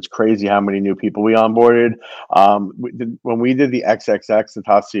Discord. It's crazy how many new people we onboarded. When we did the XXX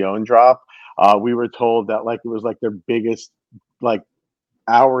Tentacion drop, we were told that like it was like their biggest like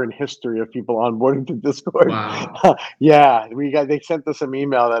hour in history of people onboarding to Discord. Wow. Yeah, they sent us an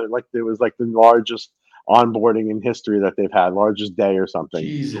email that it was like the largest onboarding in history that they've had, largest day or something.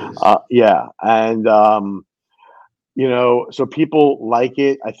 Jesus. Yeah, and so people like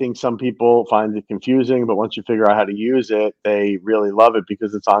it. I think some people find it confusing, but once you figure out how to use it, they really love it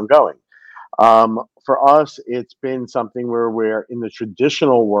because it's ongoing. For us, it's been something where we're in the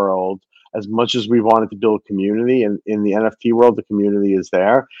traditional world. As much as we wanted to build community, and in the NFT world, the community is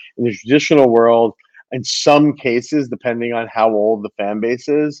there. In the traditional world, in some cases, depending on how old the fan base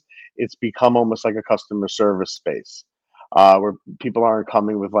is, it's become almost like a customer service space, where people aren't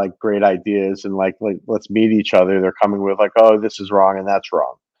coming with like great ideas and like let's meet each other. They're coming with like, oh, this is wrong and that's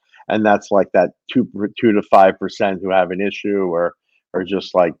wrong, and that's like that 2 to 5% who have an issue or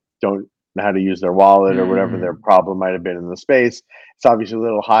just like don't know how to use their wallet or whatever their problem might have been in the space. It's obviously a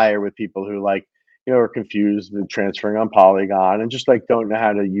little higher with people who like, are confused and transferring on Polygon and just like don't know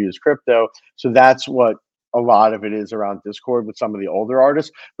how to use crypto. So that's what a lot of it is around Discord with some of the older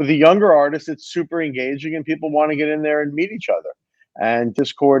artists. With the younger artists, it's super engaging and people want to get in there and meet each other. And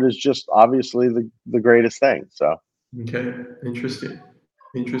Discord is just obviously the greatest thing. So okay, interesting.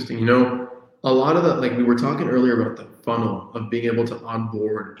 A lot of that, like we were talking earlier about the funnel of being able to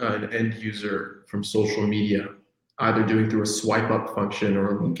onboard an end user from social media, either doing through a swipe up function or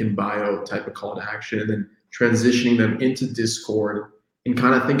a link in bio type of call to action, and then transitioning them into Discord and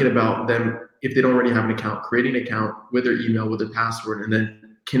kind of thinking about them, if they don't already have an account, creating an account with their email, with their password, and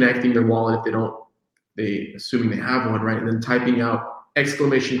then connecting their wallet if assuming they have one, right? And then typing out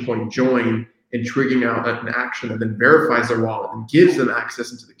 !join and triggering out an action that then verifies their wallet and gives them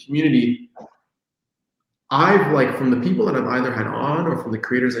access into the community. I've like from the people that I've either had on or from the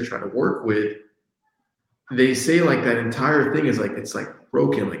creators I try to work with, they say like that entire thing is like, it's like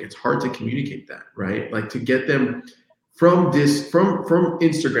broken. Like it's hard to communicate that, right? Like to get them from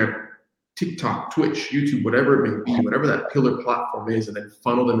Instagram, TikTok, Twitch, YouTube, whatever it may be, whatever that pillar platform is, and then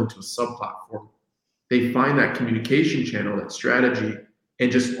funnel them into a sub platform. They find that communication channel, that strategy, and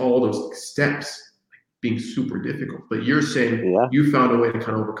just all those steps being super difficult. But you're saying you found a way to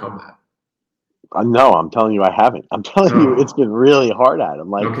kind of overcome that. No, I'm telling you, I haven't. I'm telling you, it's been really hard at them.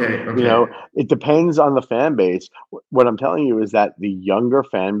 Like, it depends on the fan base. What I'm telling you is that the younger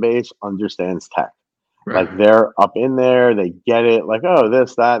fan base understands tech. Right. Like they're up in there, they get it. Like, oh,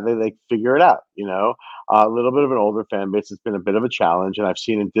 this, that, they figure it out. A little bit of an older fan base. It's been a bit of a challenge, and I've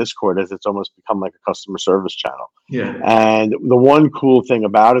seen in Discord as it's almost become like a customer service channel. Yeah. And the one cool thing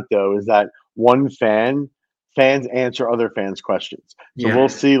about it though is that fans answer other fans' questions. So we'll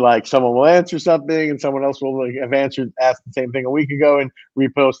see like someone will answer something and someone else will have asked the same thing a week ago and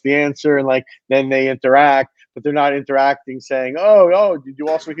repost the answer, and like then they interact, but they're not interacting saying, oh, did you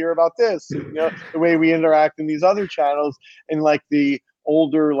also hear about this? The way we interact in these other channels. And like the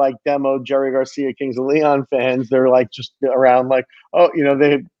older like demo Jerry Garcia Kings of Leon fans, they're like just around like,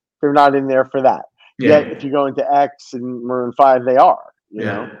 they're not in there for that. Yet if you go into X and Maroon 5, they are. You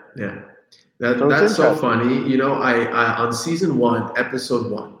know? That's so funny. I on season 1,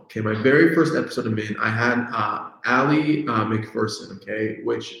 episode 1, okay, my very first episode I'm in, I had Ali McPherson, okay,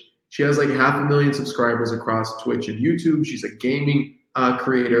 which she has like 500,000 subscribers across Twitch and YouTube. She's a gaming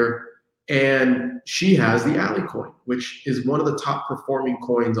creator, and she has the Ali coin, which is one of the top performing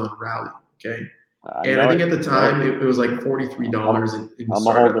coins on Rally, okay. I think at the time it was like $43 in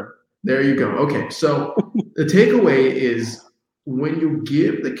startup. There you go. Okay, so the takeaway is when you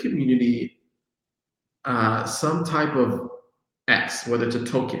give the community some type of X, whether it's a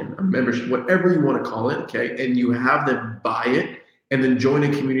token, a membership, whatever you want to call it, okay, and you have them buy it and then join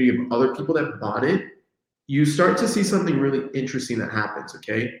a community of other people that bought it, you start to see something really interesting that happens,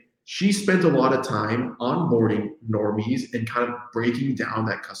 okay? She spent a lot of time onboarding normies and kind of breaking down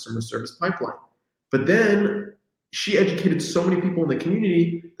that customer service pipeline. But then she educated so many people in the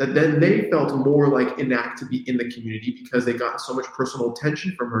community that then they felt more like enact to be in the community because they got so much personal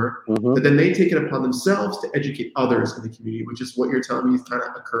attention from her that then they take it upon themselves to educate others in the community, which is what you're telling me has kind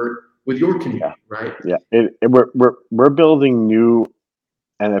of occurred with your community, right? Yeah, we're building new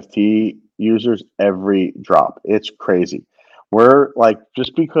NFT users every drop. It's crazy. We're like,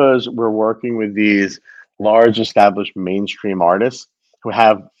 just because we're working with these large established mainstream artists who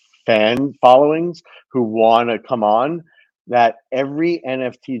have fan followings who want to come on, that every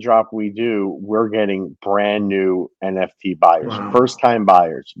NFT drop we do, we're getting brand new NFT buyers, first time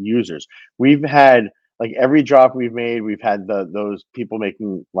buyers, users. We've had like every drop we've made, we've had those people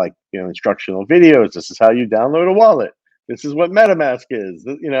making like, instructional videos. This is how you download a wallet. This is what MetaMask is.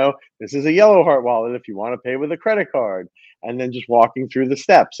 This is a Yellow Heart wallet if you want to pay with a credit card, and then just walking through the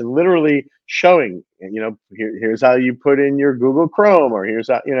steps and literally showing, here's how you put in your Google Chrome, or here's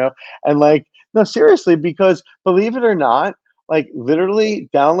how, and like, no, seriously, because believe it or not, like literally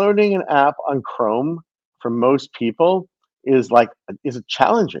downloading an app on Chrome for most people is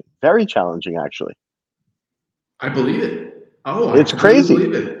challenging, very challenging, actually. I believe it. Oh, it's crazy.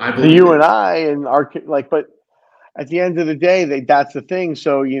 Believe it. I believe you it. And I and our but at the end of the day, that's the thing.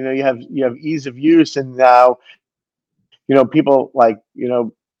 So you have ease of use, and now people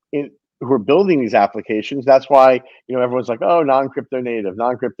who are building these applications. That's why everyone's like, oh, non-crypto native,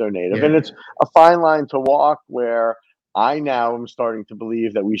 Yeah. and it's a fine line to walk. Where I now am starting to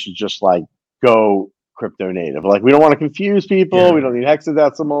believe that we should just like go crypto native. Like, we don't want to confuse people. Yeah. We don't need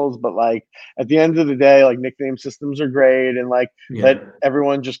hexadecimals, but like at the end of the day, like nickname systems are great, and like let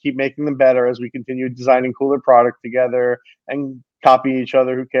everyone just keep making them better as we continue designing cooler product together and copy each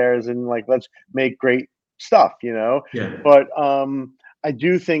other. Who cares? And like, let's make great stuff, Yeah. But I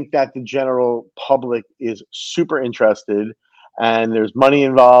do think that the general public is super interested, and there's money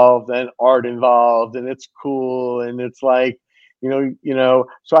involved and art involved, and it's cool, and it's like,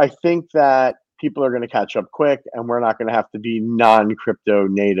 so I think that people are going to catch up quick, and we're not going to have to be non-crypto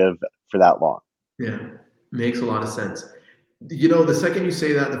native for that long. Yeah, makes a lot of sense. The second you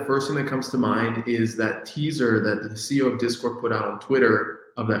say that, the first thing that comes to mind is that teaser that the CEO of Discord put out on Twitter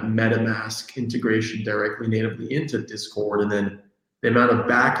of that MetaMask integration directly natively into Discord, and then the amount of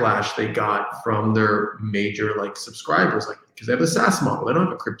backlash they got from their major subscribers, because they have a SaaS model, they don't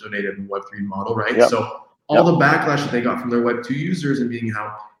have a crypto native and Web3 model, right? Yep. So all the backlash that they got from their Web2 users and being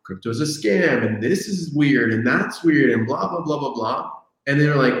how crypto is a scam and this is weird and that's weird and blah blah blah blah blah, and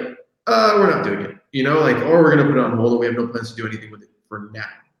they're like, we're not doing it, or we're gonna put it on hold and we have no plans to do anything with it for now,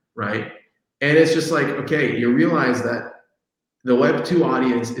 right? And it's just like, okay, you realize that the Web2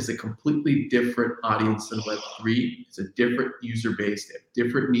 audience is a completely different audience than Web3. It's a different user base. They have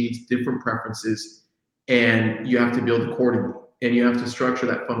different needs, different preferences, and you have to build accordingly, and you have to structure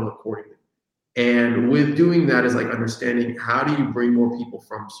that funnel accordingly. And with doing that is like understanding, how do you bring more people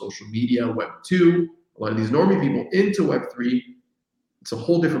from social media, Web2, a lot of these normie people, into Web3. It's a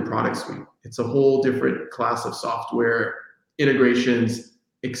whole different product suite. It's a whole different class of software, integrations,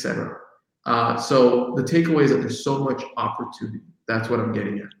 etc. So the takeaway is that there's so much opportunity. That's what I'm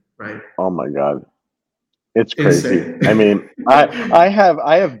getting at, right? Oh my God. It's crazy. Insane. I mean, I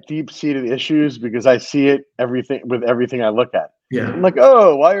have deep-seated issues because I see it with everything I look at. Yeah. I'm like,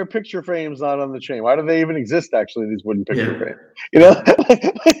 oh, why are picture frames not on the chain? Why do they even exist, actually, these wooden picture frames?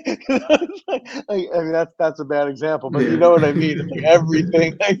 I mean, that's a bad example, but you know what I mean. It's like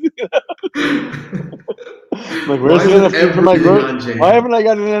everything. Like, where's the NFT for my grocery? Why haven't I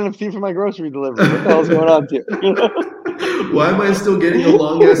got an NFT for my grocery delivery? What the hell's going on here? Why am I still getting a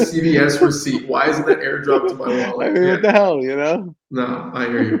long ass CVS receipt? Why isn't that airdropped to my wallet? I mean, what the hell, No, I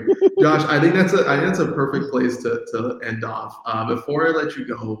hear you, Josh. I think that's a perfect place to end off. Before I let you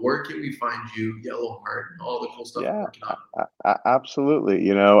go, where can we find you, Yellow Heart, and all the cool stuff you're working on? Absolutely.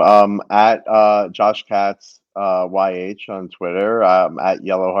 At Josh Katz YH on Twitter, at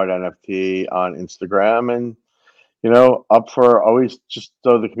Yellow Heart NFT on Instagram, and up for always, just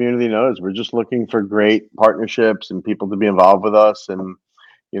so the community knows, we're just looking for great partnerships and people to be involved with us, and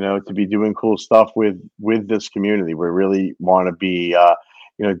to be doing cool stuff with this community. We really want to be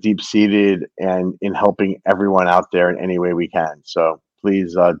deep seated and in helping everyone out there in any way we can. So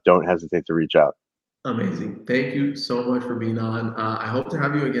please don't hesitate to reach out. Amazing. Thank you so much for being on. I hope to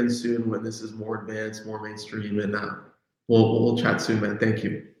have you again soon when this is more advanced, more mainstream, and we'll chat soon, man. Thank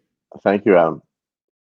you. Thank you, Adam.